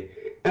to me.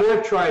 And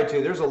I've tried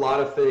to. There's a lot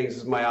of things.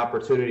 This is my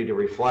opportunity to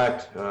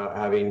reflect,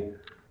 having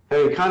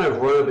kind of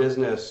run a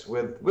business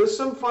with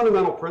some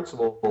fundamental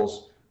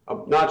principles,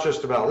 not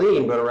just about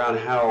lean, but around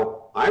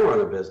how I run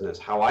a business,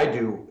 how I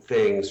do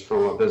things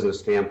from a business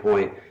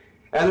standpoint.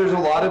 And there's a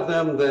lot of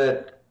them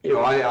that,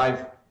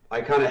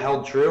 I kind of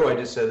held true. I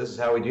just said, this is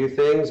how we do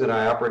things, and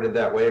I operated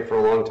that way for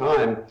a long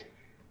time.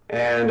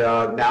 And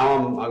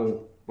now I'm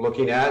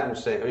looking at and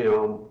saying,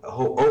 I'm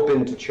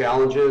open to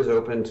challenges,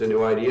 open to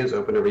new ideas,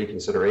 open to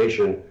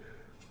reconsideration.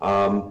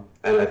 And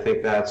I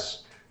think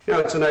that's,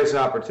 it's a nice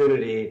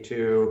opportunity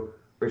to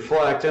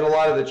reflect. And a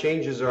lot of the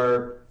changes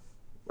are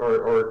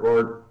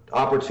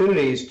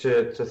opportunities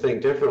to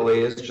think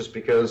differently is just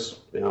because,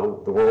 the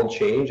world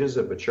changes,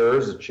 it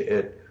matures,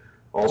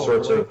 all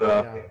sorts of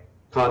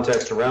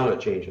context around it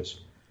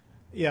changes.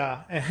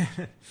 Yeah.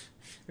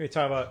 We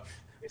talk about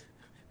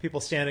people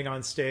standing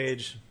on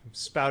stage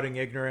spouting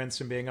ignorance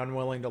and being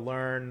unwilling to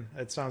learn.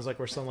 It sounds like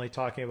we're suddenly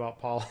talking about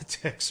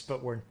politics,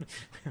 but we're.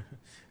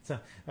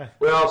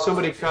 Well, if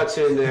somebody cuts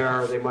in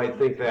there, they might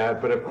think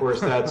that, but of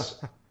course that's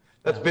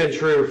been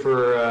true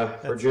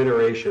for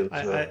generations.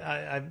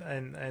 I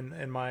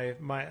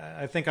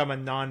think I'm a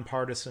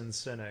nonpartisan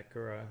cynic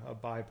or a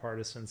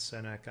bipartisan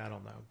cynic. I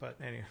don't know, but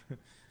anyway.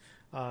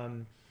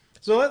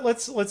 So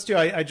let's do.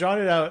 I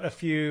jotted out a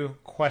few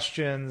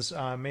questions.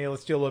 Maybe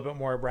let's do a little bit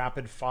more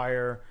rapid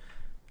fire,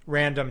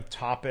 random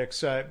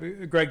topics.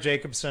 Greg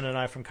Jacobson and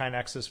I from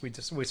KaiNexus,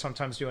 we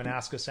sometimes do an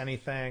Ask Us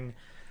Anything,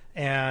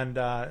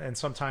 and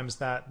sometimes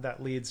that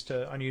leads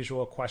to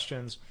unusual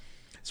questions.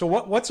 So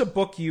what's a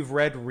book you've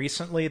read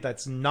recently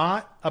that's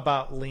not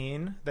about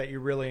lean that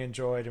you really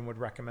enjoyed and would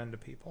recommend to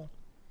people?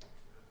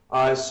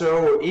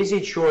 So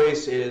easy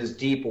choice is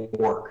Deep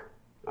Work.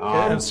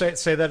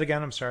 Say that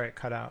again. I'm sorry, it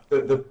cut out.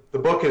 The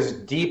book is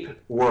Deep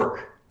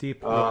Work.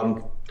 Deep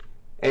Work.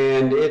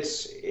 And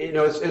it's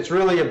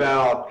really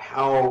about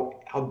how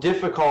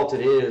difficult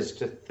it is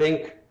to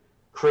think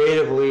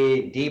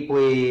creatively,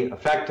 deeply,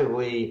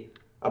 effectively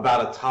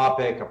about a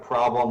topic, a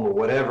problem, or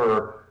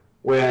whatever,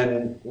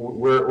 when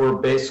we're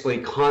basically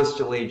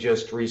constantly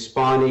just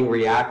responding,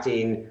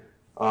 reacting,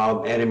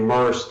 and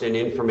immersed in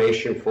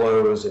information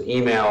flows and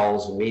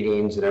emails and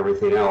meetings and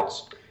everything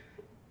else.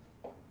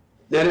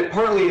 Then it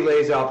partly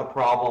lays out the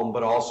problem,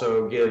 but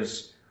also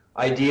gives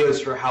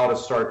ideas for how to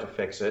start to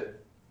fix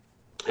it.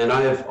 And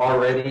I have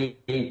already,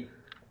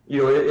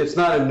 it's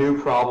not a new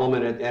problem,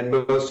 and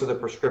most of the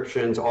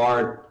prescriptions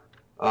aren't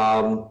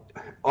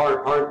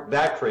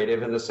that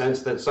creative in the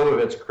sense that some of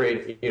it's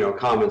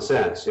common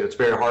sense. It's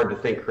very hard to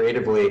think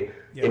creatively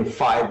in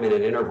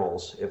 5-minute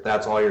intervals if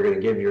that's all you're going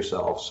to give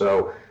yourself.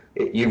 So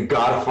you've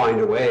got to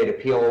find a way to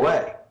peel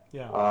away.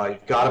 You've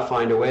got to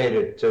find a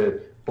way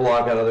to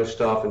block out other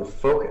stuff and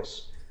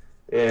focus.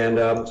 And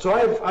so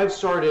I've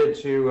started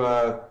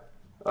to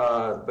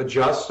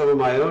adjust some of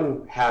my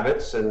own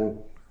habits and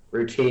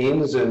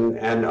routines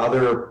and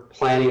other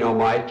planning on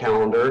my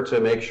calendar to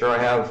make sure I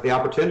have the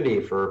opportunity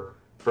for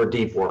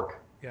deep work.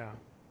 Yeah.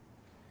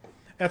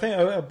 I think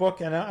a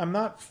book, and I'm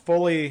not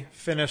fully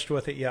finished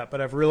with it yet,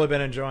 but I've really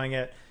been enjoying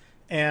it.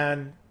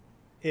 And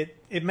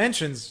it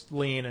mentions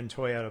lean and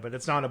Toyota, but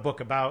it's not a book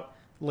about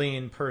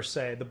lean per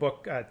se. The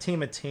book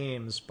Team of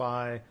Teams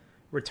by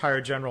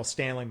retired General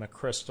Stanley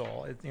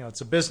McChrystal.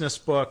 It's a business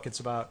book. It's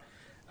about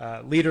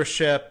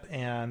leadership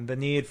and the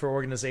need for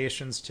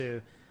organizations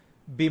to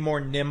be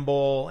more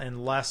nimble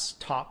and less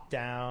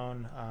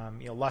top-down.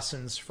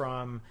 Lessons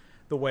from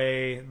the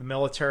way the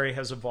military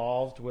has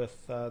evolved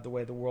with the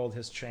way the world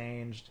has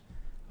changed.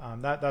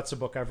 That's a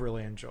book I've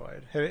really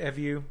enjoyed. Have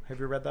you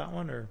read that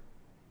one or?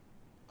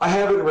 I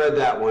haven't read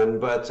that one,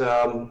 but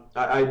I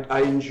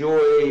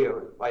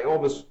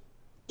almost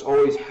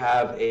always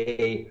have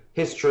a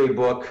history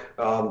book,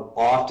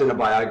 often a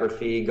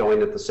biography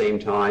going at the same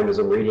time as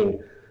I'm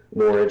reading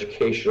more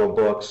educational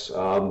books.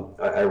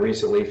 I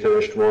recently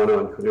finished one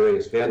on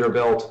Cornelius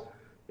Vanderbilt,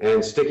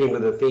 and sticking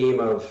with the theme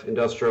of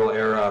industrial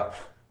era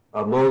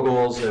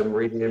moguls, I'm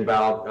reading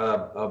about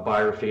a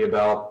biography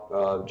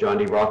about John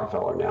D.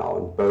 Rockefeller now,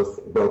 and both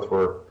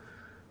were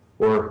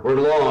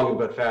long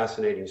but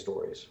fascinating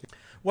stories.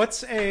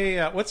 What's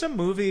a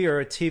movie or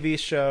a TV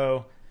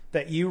show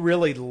that you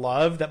really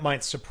love that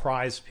might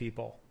surprise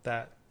people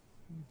that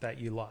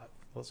you love?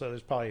 So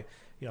there's probably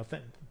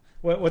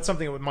what's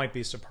something that might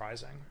be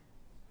surprising?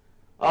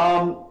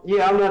 I'm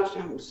not.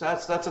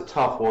 That's a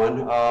tough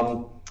one.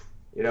 I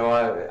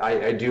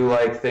do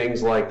like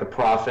things like The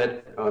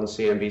Prophet on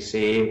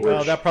CNBC.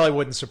 Well, that probably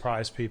wouldn't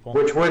surprise people.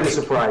 Which wouldn't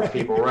surprise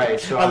people, right?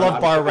 So I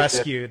love Bar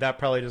Rescue. That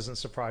probably doesn't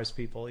surprise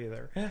people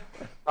either.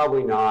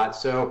 Probably not.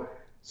 So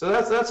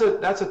that's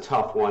a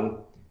tough one.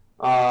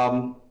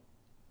 Of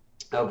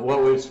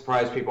what would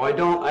surprise people. I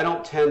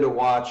don't tend to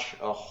watch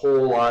a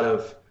whole lot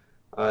of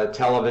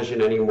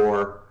television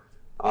anymore.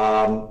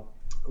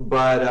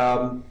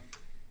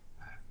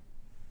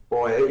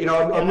 Boy,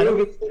 a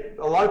movie.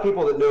 A lot of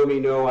people that know me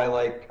know I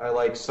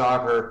like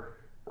soccer.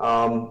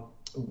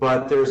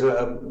 But there's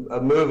a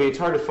movie. It's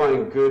hard to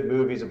find good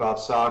movies about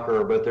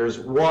soccer, but there's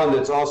one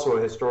that's also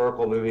a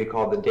historical movie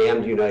called The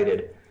Damned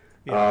United.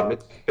 Yeah.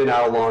 It's been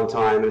out a long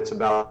time. It's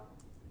about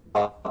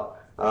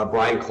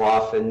Brian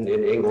Clough in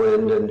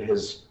England and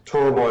his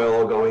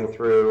turmoil going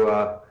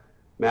through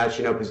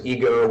matching up his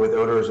ego with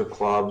owners of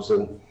clubs,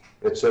 and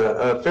it's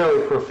a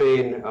fairly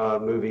profane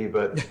movie,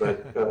 but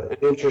an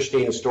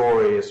interesting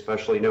story,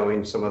 especially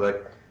knowing some of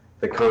the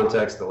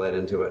context that led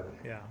into it.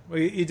 Yeah, well,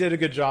 you did a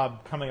good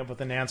job coming up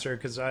with an answer,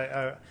 because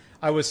I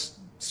was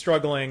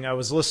struggling. I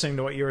was listening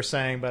to what you were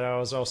saying, but I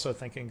was also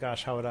thinking,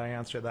 gosh, how would I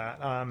answer that?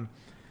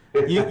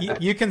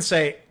 You can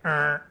say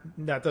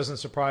that doesn't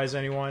surprise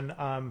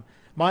anyone.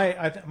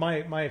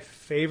 My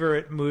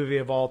favorite movie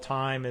of all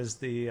time is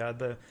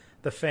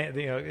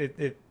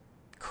it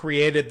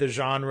created the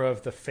genre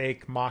of the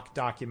fake mock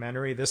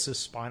documentary. This Is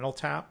Spinal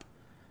Tap.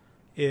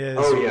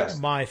 Is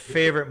my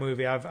favorite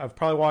movie. I've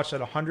probably watched it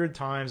 100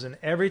 times, and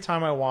every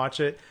time I watch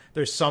it,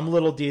 there's some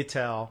little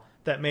detail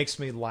that makes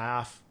me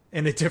laugh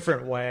in a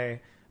different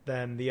way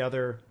than the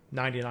other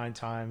 99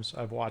 times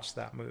I've watched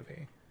that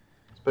movie.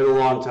 It's been a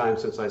long time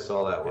since I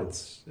saw that one.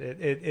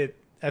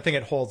 I think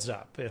it holds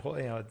up.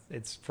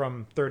 It's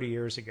from 30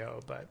 years ago,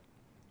 but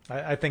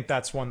I think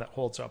that's one that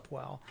holds up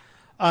well.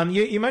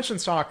 You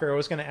mentioned soccer. I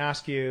was going to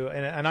ask you,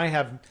 and I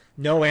have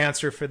no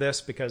answer for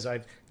this because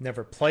I've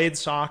never played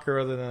soccer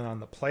other than on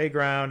the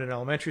playground in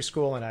elementary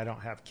school, and I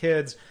don't have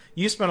kids.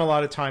 You spent a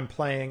lot of time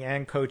playing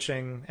and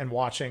coaching and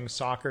watching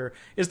soccer.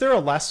 Is there a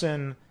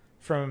lesson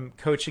from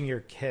coaching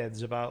your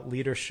kids about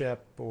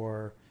leadership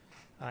or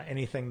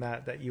anything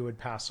that you would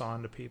pass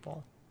on to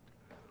people?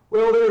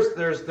 Well,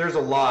 there's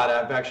a lot.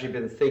 I've actually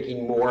been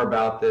thinking more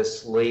about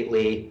this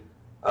lately,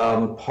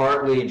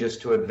 partly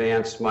just to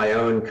advance my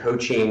own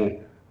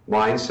coaching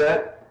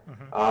mindset,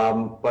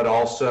 but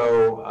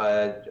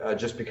also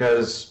just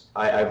because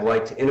I've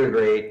liked to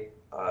integrate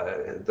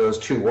those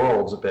two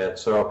worlds a bit.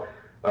 So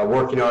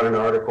working on an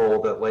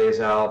article that lays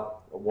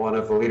out one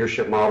of the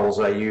leadership models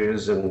I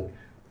use and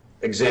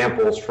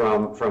examples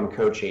from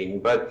coaching.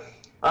 But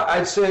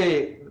I'd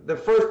say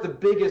the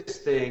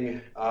biggest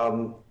thing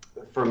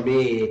for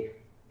me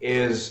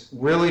is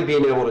really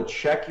being able to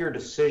check your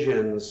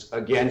decisions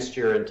against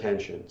your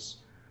intentions.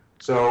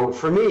 So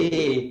for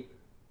me,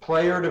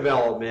 player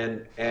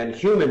development and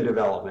human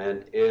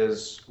development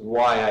is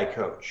why I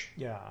coach.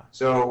 Yeah.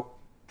 So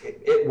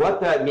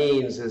what that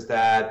means is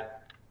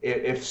that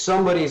if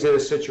somebody's in a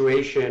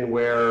situation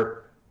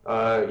where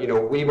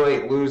we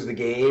might lose the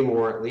game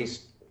or at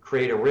least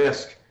create a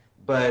risk,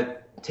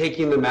 but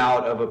taking them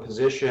out of a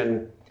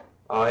position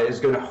is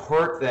going to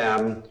hurt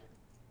them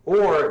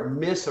or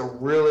miss a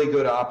really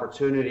good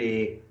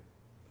opportunity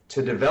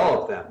to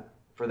develop them,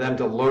 for them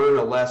to learn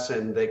a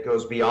lesson that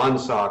goes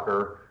beyond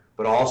soccer,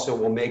 but also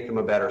will make them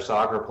a better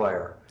soccer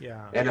player.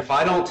 Yeah. And if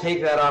I don't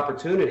take that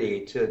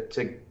opportunity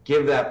to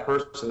give that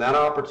person that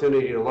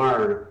opportunity to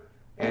learn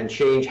and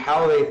change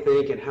how they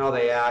think and how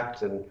they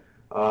act, and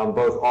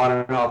both on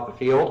and off the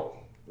field,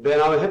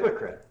 then I'm a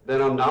hypocrite.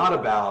 Then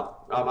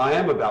I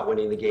am about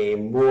winning the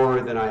game more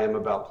than I am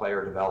about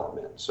player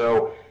development.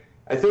 So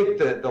I think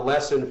that the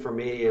lesson for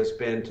me has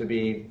been to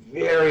be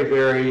very,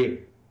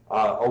 very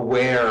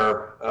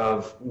aware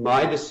of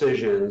my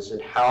decisions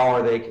and how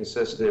are they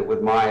consistent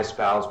with my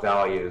espoused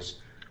values,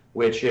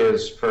 which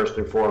is first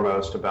and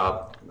foremost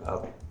about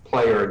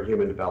player and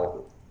human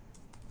development.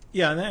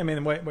 Yeah, and I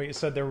mean, what you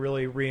said there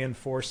really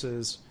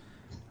reinforces,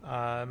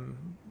 I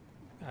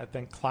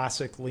think,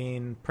 classic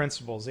lean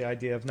principles, the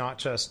idea of not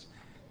just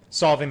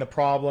solving the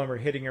problem or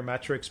hitting your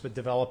metrics, but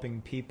developing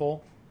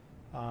people,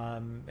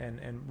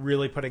 and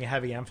really putting a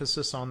heavy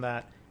emphasis on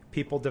that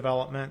people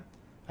development.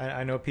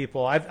 I know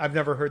people, I've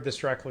never heard this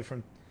directly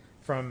from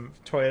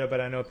Toyota, but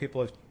I know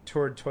people have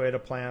toured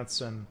Toyota plants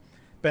and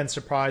been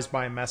surprised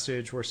by a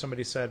message where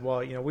somebody said, well,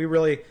 we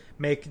really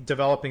make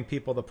developing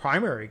people the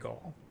primary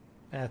goal.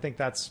 And I think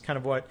that's kind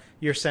of what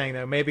you're saying,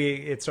 though. Maybe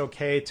it's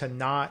okay to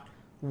not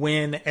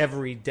win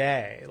every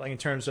day, like in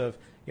terms of,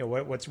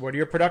 what are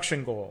your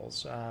production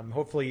goals?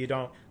 Hopefully you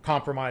don't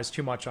compromise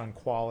too much on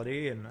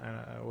quality, and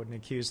I wouldn't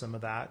accuse them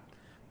of that.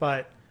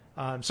 But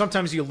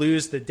sometimes you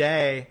lose the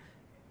day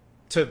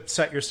to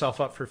set yourself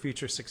up for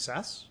future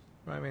success.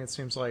 I mean, it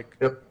seems like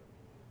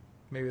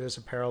maybe there's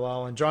a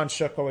parallel. And John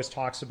Shook always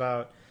talks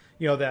about,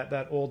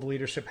 that old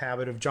leadership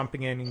habit of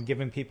jumping in and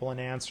giving people an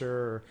answer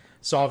or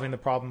solving the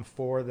problem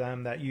for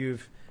them, that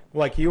you've,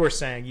 like you were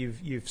saying,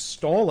 you've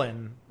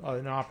stolen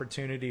an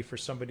opportunity for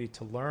somebody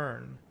to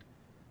learn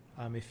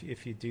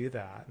if you do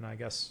that. And I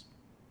guess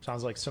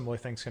sounds like similar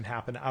things can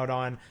happen out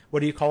on, what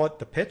do you call it,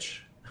 the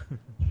pitch?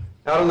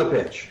 Out on the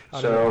pitch.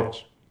 Yeah,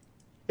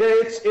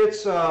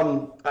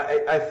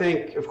 I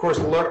think, of course,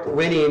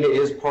 winning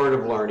is part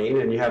of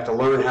learning, and you have to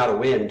learn how to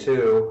win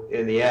too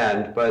in the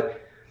end.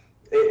 But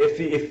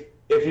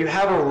if you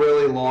have a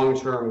really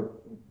long-term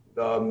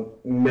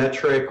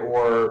metric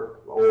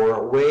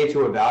or way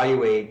to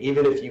evaluate,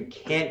 even if you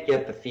can't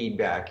get the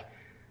feedback,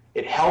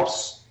 it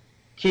helps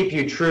keep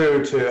you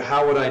true to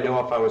how would I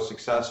know if I was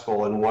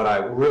successful and what I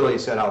really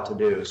set out to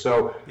do.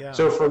 So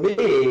for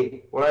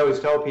me, what I always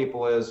tell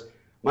people is,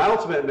 my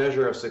ultimate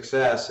measure of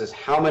success is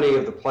how many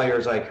of the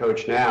players I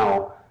coach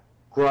now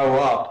grow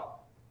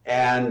up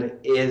and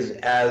is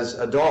as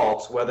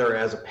adults, whether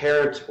as a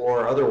parent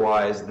or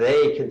otherwise,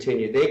 they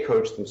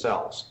coach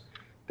themselves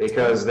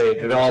because they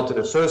developed an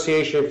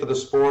association for the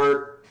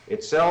sport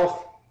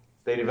itself,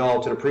 they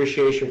developed an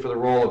appreciation for the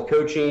role of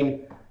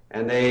coaching,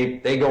 and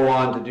they go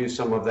on to do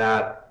some of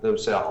that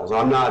themselves.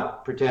 I'm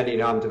not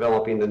pretending I'm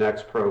developing the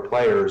next pro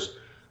players,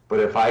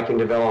 but if I can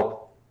develop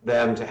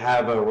them to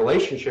have a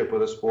relationship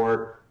with a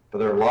sport for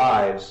their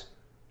lives,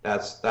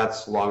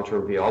 that's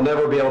long-term view. I'll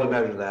never be able to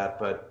measure that,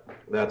 but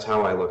that's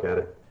how I look at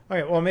it.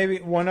 Okay, well, maybe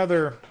one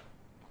other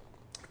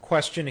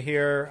question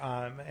here,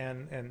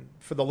 and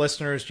for the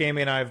listeners,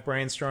 Jamie and I have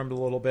brainstormed a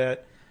little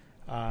bit.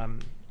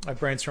 I've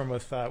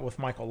brainstormed with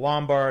Michael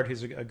Lombard,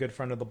 who's a good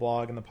friend of the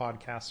blog and the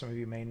podcast, some of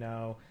you may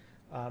know,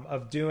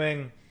 of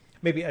doing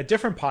maybe a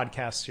different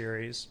podcast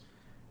series,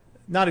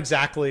 not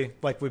exactly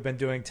like we've been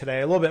doing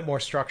today, a little bit more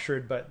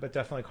structured, but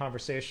definitely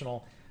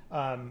conversational,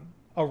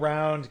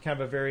 around kind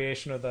of a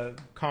variation of the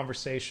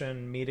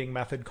conversation meeting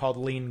method called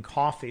Lean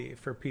Coffee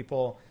for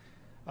people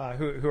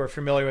who are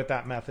familiar with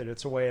that method.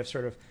 It's a way of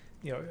sort of,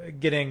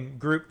 getting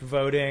group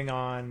voting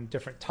on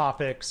different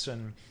topics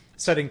and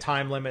setting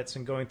time limits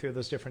and going through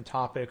those different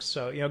topics.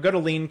 So, go to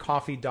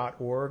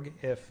leancoffee.org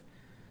if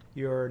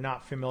you're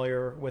not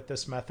familiar with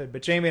this method.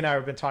 But Jamie and I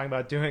have been talking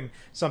about doing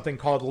something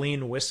called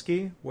Lean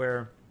Whiskey,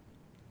 where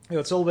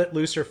it's a little bit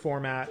looser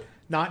format,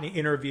 not an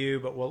interview,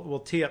 but we'll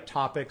tee up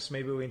topics.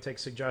 Maybe we can take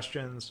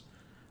suggestions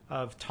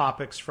of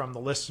topics from the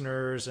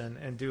listeners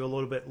and do a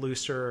little bit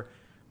looser,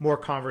 more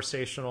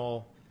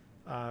conversational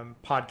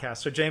podcast.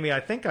 So, Jamie, I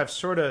think I've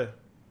sort of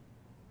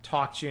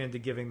talked you into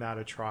giving that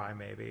a try,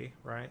 maybe,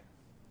 right?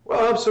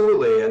 Well,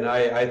 absolutely. And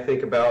I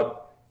think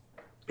about,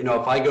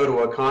 if I go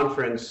to a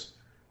conference,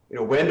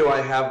 when do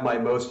I have my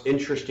most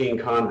interesting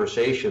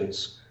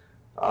conversations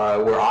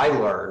where I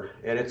learn?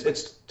 And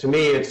it's to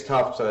me, it's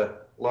tough to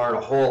learn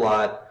a whole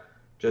lot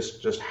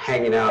just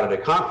hanging out at a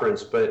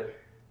conference. But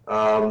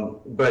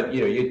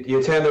you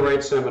attend the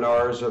right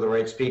seminars or the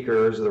right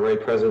speakers or the right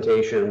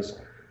presentations,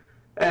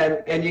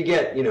 and you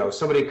get,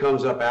 somebody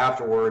comes up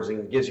afterwards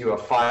and gives you a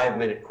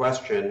 5-minute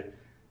question.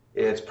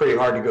 It's pretty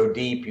hard to go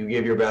deep. You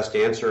give your best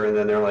answer, and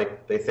then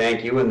they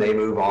thank you and they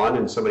move on,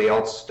 and somebody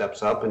else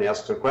steps up and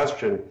asks a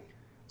question.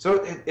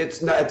 So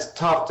it's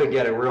tough to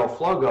get a real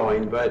flow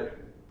going, but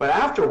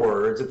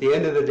afterwards, at the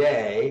end of the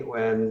day,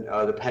 when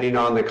depending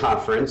on the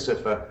conference,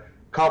 if a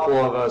couple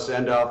of us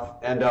end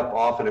up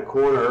off in a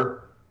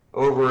corner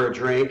over a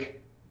drink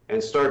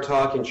and start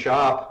talking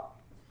shop,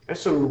 there's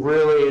some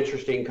really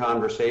interesting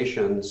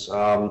conversations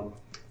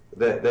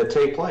that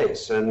take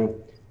place, and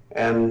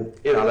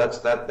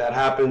that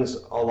happens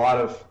a lot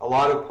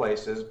of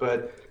places.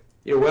 But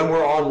when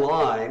we're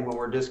online, when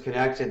we're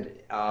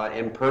disconnected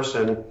in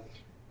person,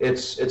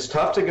 it's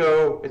tough to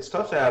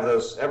have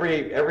those.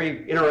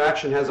 Every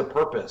interaction has a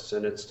purpose,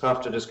 and it's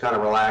tough to just kind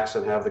of relax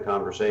and have the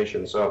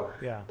conversation. So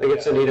yeah. I think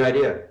it's a neat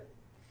idea.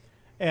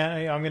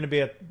 And I'm going to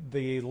be at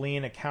the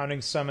Lean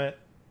Accounting Summit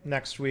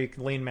next week,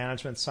 Lean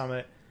Management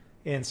Summit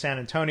in San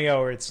Antonio,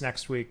 or it's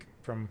next week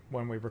from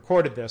when we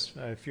recorded this.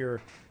 If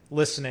you're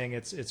listening,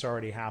 it's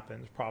already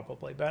happened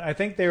probably. But I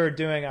think they were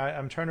doing,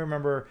 I'm trying to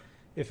remember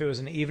if it was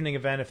an evening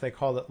event, if they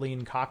called it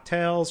Lean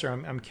Cocktails, or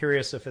I'm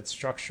curious if it's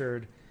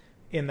structured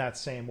in that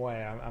same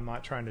way. I'm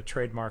not trying to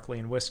trademark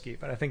Lean Whiskey,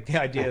 but I think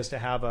the idea is to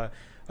have a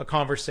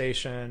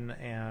conversation,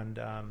 and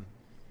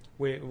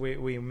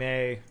we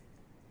may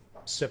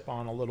sip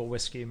on a little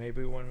whiskey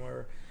maybe when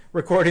we're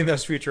recording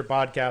those future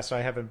podcasts.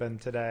 I haven't been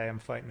today. I'm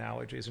fighting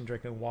allergies and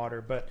drinking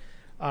water, but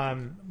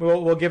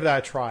we'll give that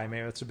a try.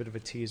 Maybe it's a bit of a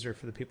teaser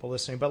for the people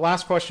listening. But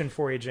last question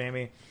for you,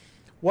 Jamie.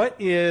 What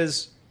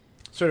is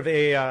sort of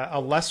a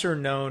lesser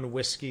known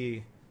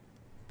whiskey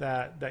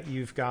that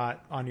you've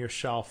got on your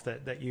shelf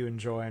that you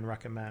enjoy and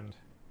recommend?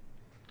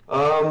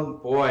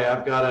 Boy,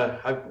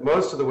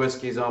 most of the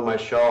whiskeys on my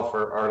shelf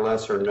are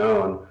lesser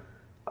known,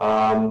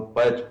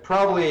 but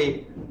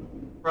probably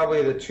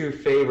the two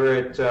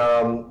favorite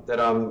that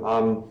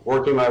I'm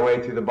working my way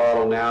through the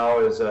bottle now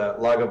is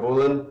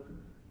Lagavulin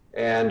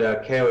and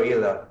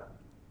Keoila.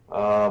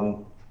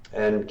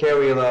 And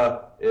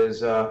Keoila is,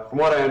 from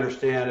what I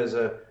understand, is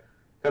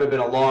kind of been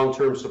a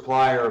long-term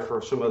supplier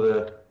for some of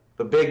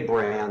the big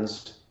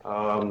brands.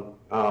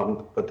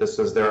 But this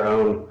is their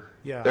own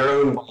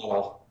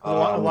bottle. A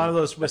lot of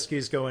those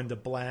whiskeys go into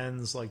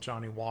blends like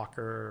Johnnie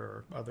Walker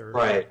or other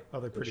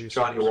producers.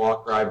 Johnnie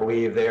Walker, I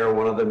believe they are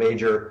one of the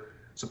major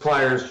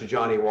suppliers to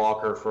Johnnie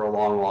Walker for a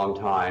long, long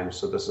time.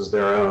 So this is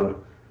their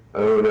own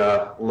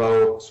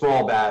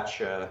small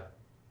batch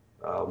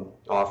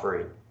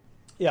offering.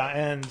 Yeah,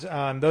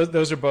 and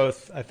those are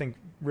both, I think,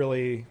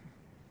 really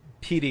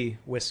peaty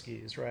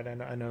whiskeys, right?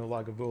 I know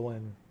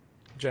Lagavulin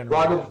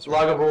generally is.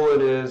 Right?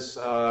 Lagavulin is,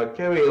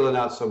 Keoila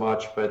not so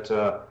much, but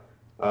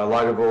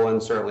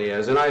Lagavulin certainly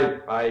is. And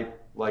I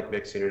like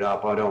mixing it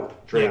up. I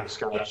don't drink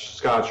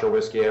scotch or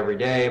whiskey every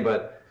day,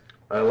 but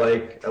I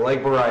like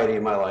variety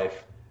in my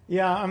life.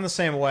 Yeah, I'm the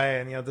same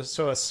way. And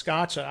so a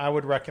scotch I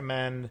would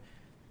recommend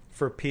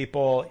for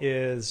people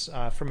is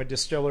from a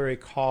distillery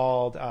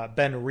called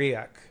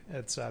Benriach.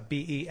 It's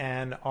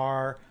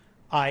Benriach.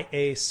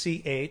 It's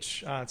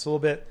a little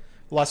bit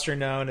lesser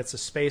known. It's a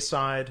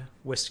Speyside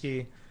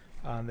whiskey.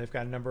 They've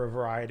got a number of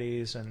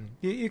varieties, and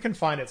you can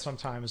find it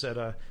sometimes at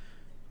a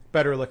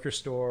better liquor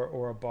store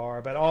or a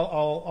bar. But I'll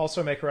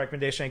also make a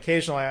recommendation.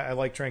 Occasionally, I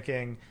like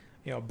drinking,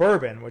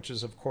 bourbon, which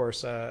is of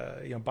course,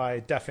 by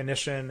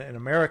definition, an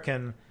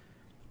American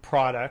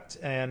product,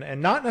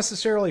 and not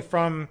necessarily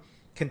from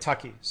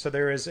Kentucky. So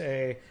there is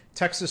a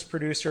Texas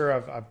producer.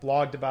 I've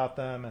blogged about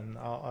them, and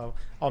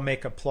I'll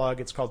make a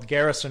plug. It's called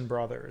Garrison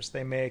Brothers.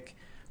 They make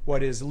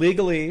what is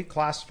legally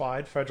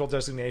classified, federal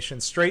designation,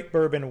 straight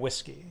bourbon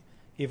whiskey,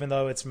 even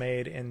though it's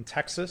made in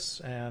Texas.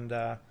 And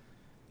I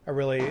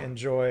really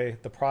enjoy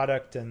the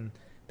product and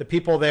the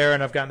people there,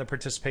 and I've gotten to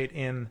participate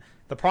in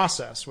the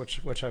process,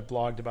 which I've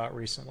blogged about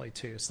recently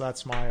too. So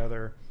that's my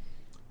other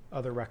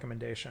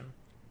recommendation.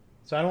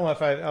 So I don't know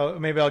if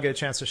maybe I'll get a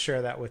chance to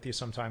share that with you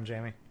sometime,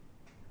 Jamie.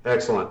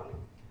 Excellent.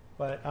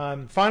 But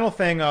final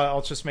thing,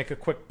 I'll just make a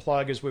quick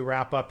plug as we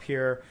wrap up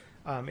here.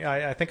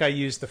 I think I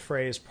used the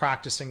phrase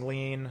practicing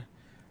lean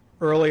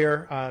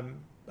earlier.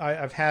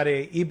 I've had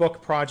a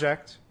ebook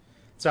project.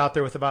 It's out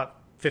there with about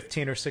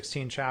 15 or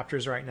 16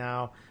 chapters right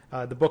now.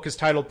 The book is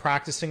titled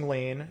Practicing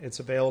Lean. It's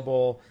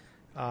available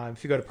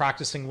if you go to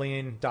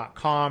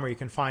practicinglean.com, or you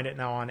can find it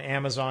now on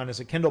Amazon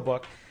as a Kindle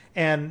book.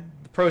 And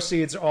the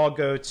proceeds all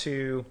go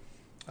to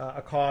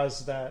a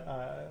cause that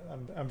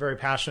I'm very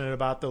passionate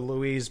about, the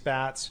Louise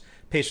Batts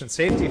Patient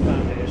Safety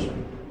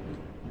Foundation.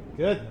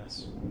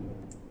 Goodness.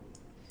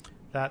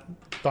 That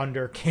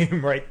thunder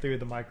came right through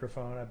the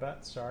microphone, I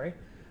bet. Sorry.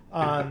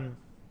 But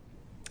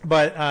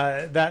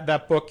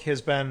that book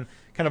has been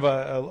kind of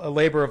a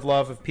labor of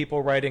love of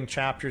people writing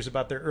chapters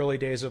about their early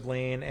days of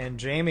lean. And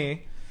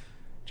Jamie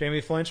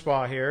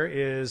Flinchbaugh here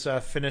is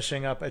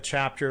finishing up a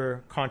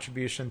chapter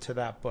contribution to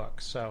that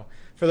book. So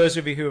for those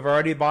of you who have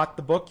already bought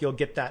the book, you'll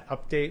get that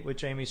update with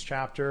Jamie's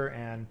chapter.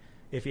 And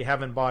if you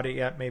haven't bought it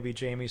yet, maybe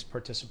Jamie's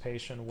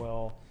participation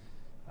will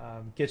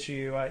get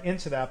you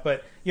into that.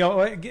 But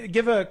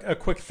give a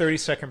quick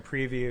 30-second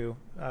preview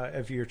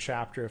of your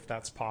chapter, if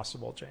that's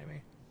possible,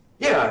 Jamie.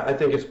 Yeah, I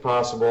think it's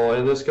possible.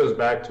 And this goes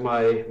back to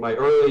my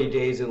early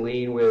days in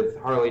lean with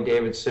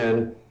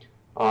Harley-Davidson,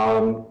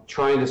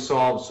 trying to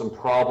solve some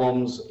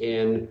problems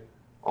in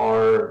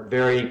our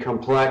very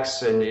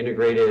complex and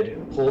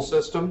integrated pull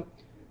system.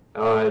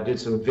 Did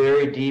some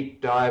very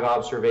deep dive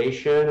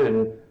observation,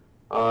 and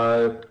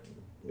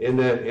in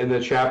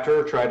the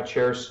chapter tried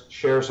to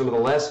share some of the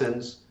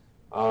lessons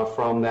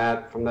from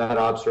that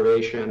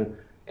observation,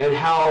 and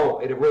how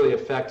it really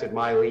affected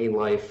my lean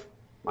life,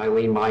 my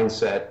lean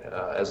mindset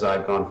as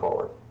I've gone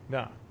forward.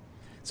 Yeah,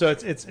 so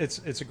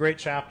it's a great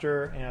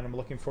chapter, and I'm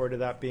looking forward to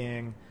that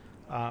being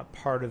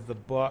part of the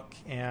book.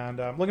 And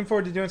I'm looking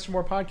forward to doing some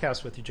more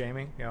podcasts with you,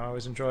 Jamie. I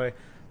always enjoy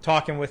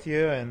talking with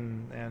you,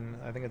 and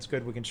I think it's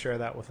good we can share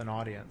that with an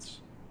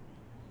audience.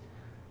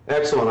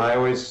 Excellent. I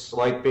always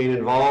like being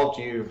involved.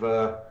 You've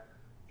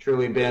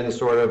truly been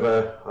sort of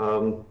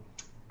a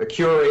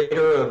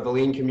curator of the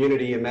lean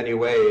community in many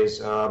ways,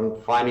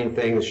 finding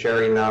things,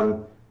 sharing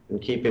them, and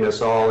keeping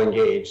us all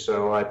engaged.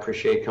 So I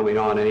appreciate coming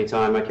on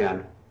anytime I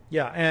can.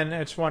 Yeah, and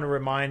I just want to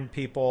remind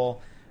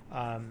people,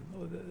 thank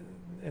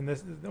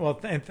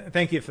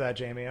you for that,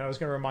 Jamie. I was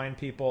going to remind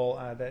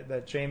people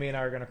that Jamie and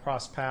I are going to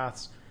cross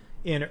paths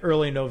in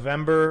early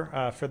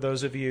November. For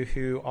those of you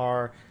who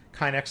are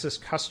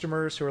KaiNexus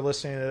customers who are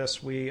listening to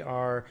this, we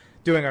are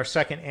doing our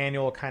second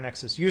annual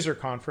KaiNexus user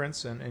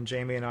conference, and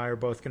Jamie and I are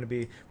both going to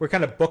be, we're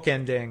kind of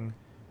bookending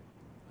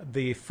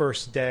the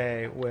first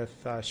day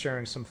with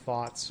sharing some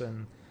thoughts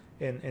and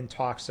in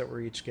talks that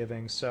we're each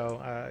giving.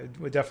 So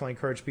we definitely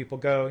encourage people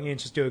go. You can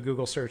just do a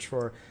Google search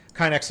for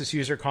KaiNexus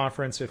User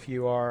Conference if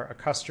you are a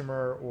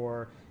customer,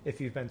 or if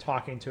you've been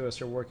talking to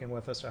us or working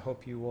with us. I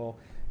hope you will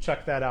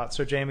check that out.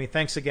 So Jamie,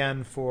 thanks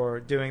again for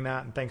doing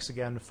that, and thanks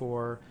again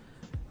for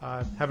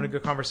having a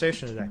good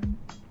conversation today.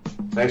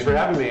 Thanks for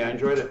having me. I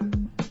enjoyed it.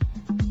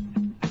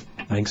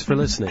 Thanks for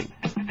listening.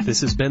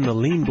 This has been the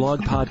Lean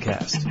Blog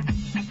Podcast.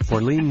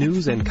 For lean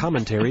news and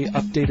commentary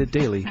updated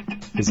daily,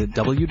 visit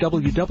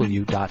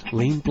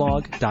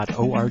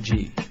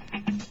www.leanblog.org.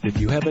 If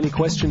you have any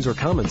questions or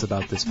comments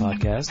about this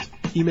podcast,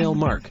 email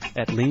Mark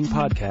at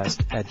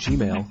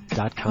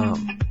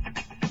leanpodcast@gmail.com.